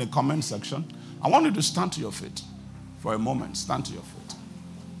put it in the comment section. I want you to stand to your feet for a moment. Stand to your feet.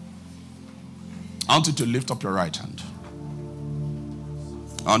 I want you to lift up your right hand.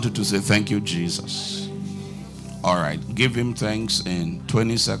 I want you to say, thank you, Jesus. All right. Give him thanks in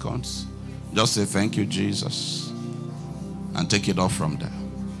 20 seconds. Just say, thank you, Jesus. And take it off from there.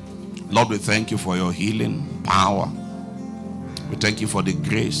 Lord, we thank you for your healing power. We thank you for the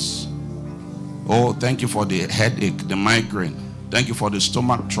grace. Oh, thank you for the headache, the migraine. Thank you for the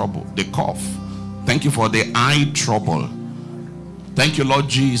stomach trouble, the cough. Thank you for the eye trouble. Thank you, Lord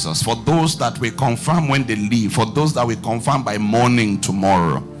Jesus, for those that we confirm when they leave, for those that we confirm by morning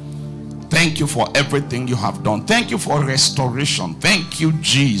tomorrow. Thank you for everything you have done. Thank you for restoration. Thank you,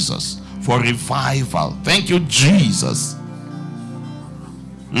 Jesus, for revival. Thank you, Jesus.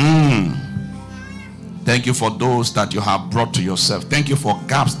 Thank you for those that you have brought to yourself. Thank you for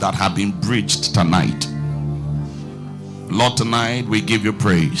gaps that have been bridged tonight. Lord, tonight we give you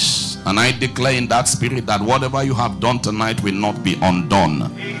praise. And I declare in that spirit that whatever you have done tonight will not be undone.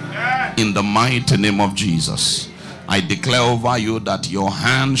 Amen. In the mighty name of Jesus. I declare over you that your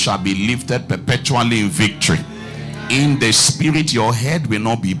hand shall be lifted perpetually in victory. In the spirit, your head will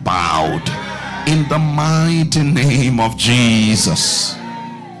not be bowed. In the mighty name of Jesus.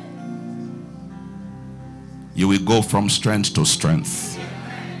 You will go from strength to strength.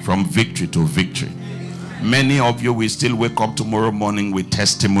 From victory to victory. Many of you will still wake up tomorrow morning with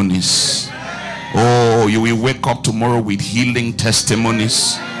testimonies. Oh, you will wake up tomorrow with healing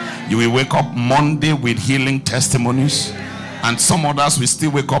testimonies. You will wake up Monday with healing testimonies. And some others will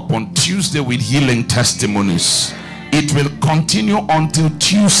still wake up on Tuesday with healing testimonies. It will continue until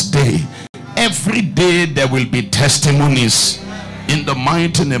Tuesday. Every day there will be testimonies in the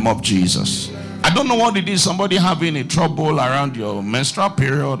mighty name of Jesus. I don't know what it is. Somebody having a trouble around your menstrual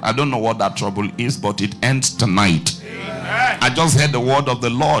period. I don't know what that trouble is, but it ends tonight. Amen. I just heard the word of the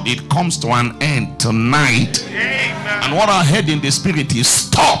Lord. It comes to an end tonight. Amen. And what I heard in the spirit is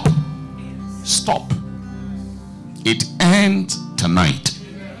stop. Stop. It ends tonight.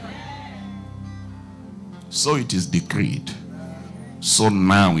 So it is decreed. So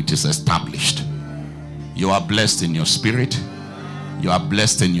now it is established. You are blessed in your spirit. You are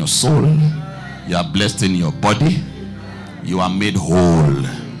blessed in your soul. You are blessed in your body. You are made whole.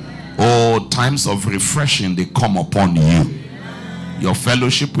 Oh, times of refreshing, they come upon you. Your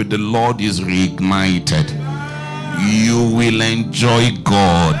fellowship with the Lord is reignited. You will enjoy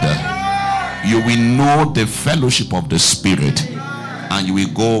God. You will know the fellowship of the Spirit. And you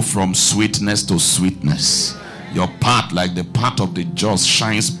will go from sweetness to sweetness. Your path, like the path of the just,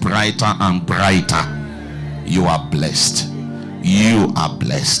 shines brighter and brighter. You are blessed. You are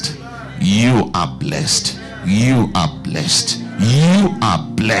blessed. You are blessed. You are blessed. You are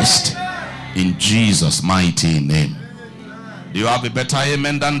blessed. In Jesus' mighty name. Do you have a better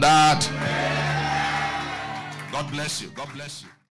amen than that? God bless you. God bless you.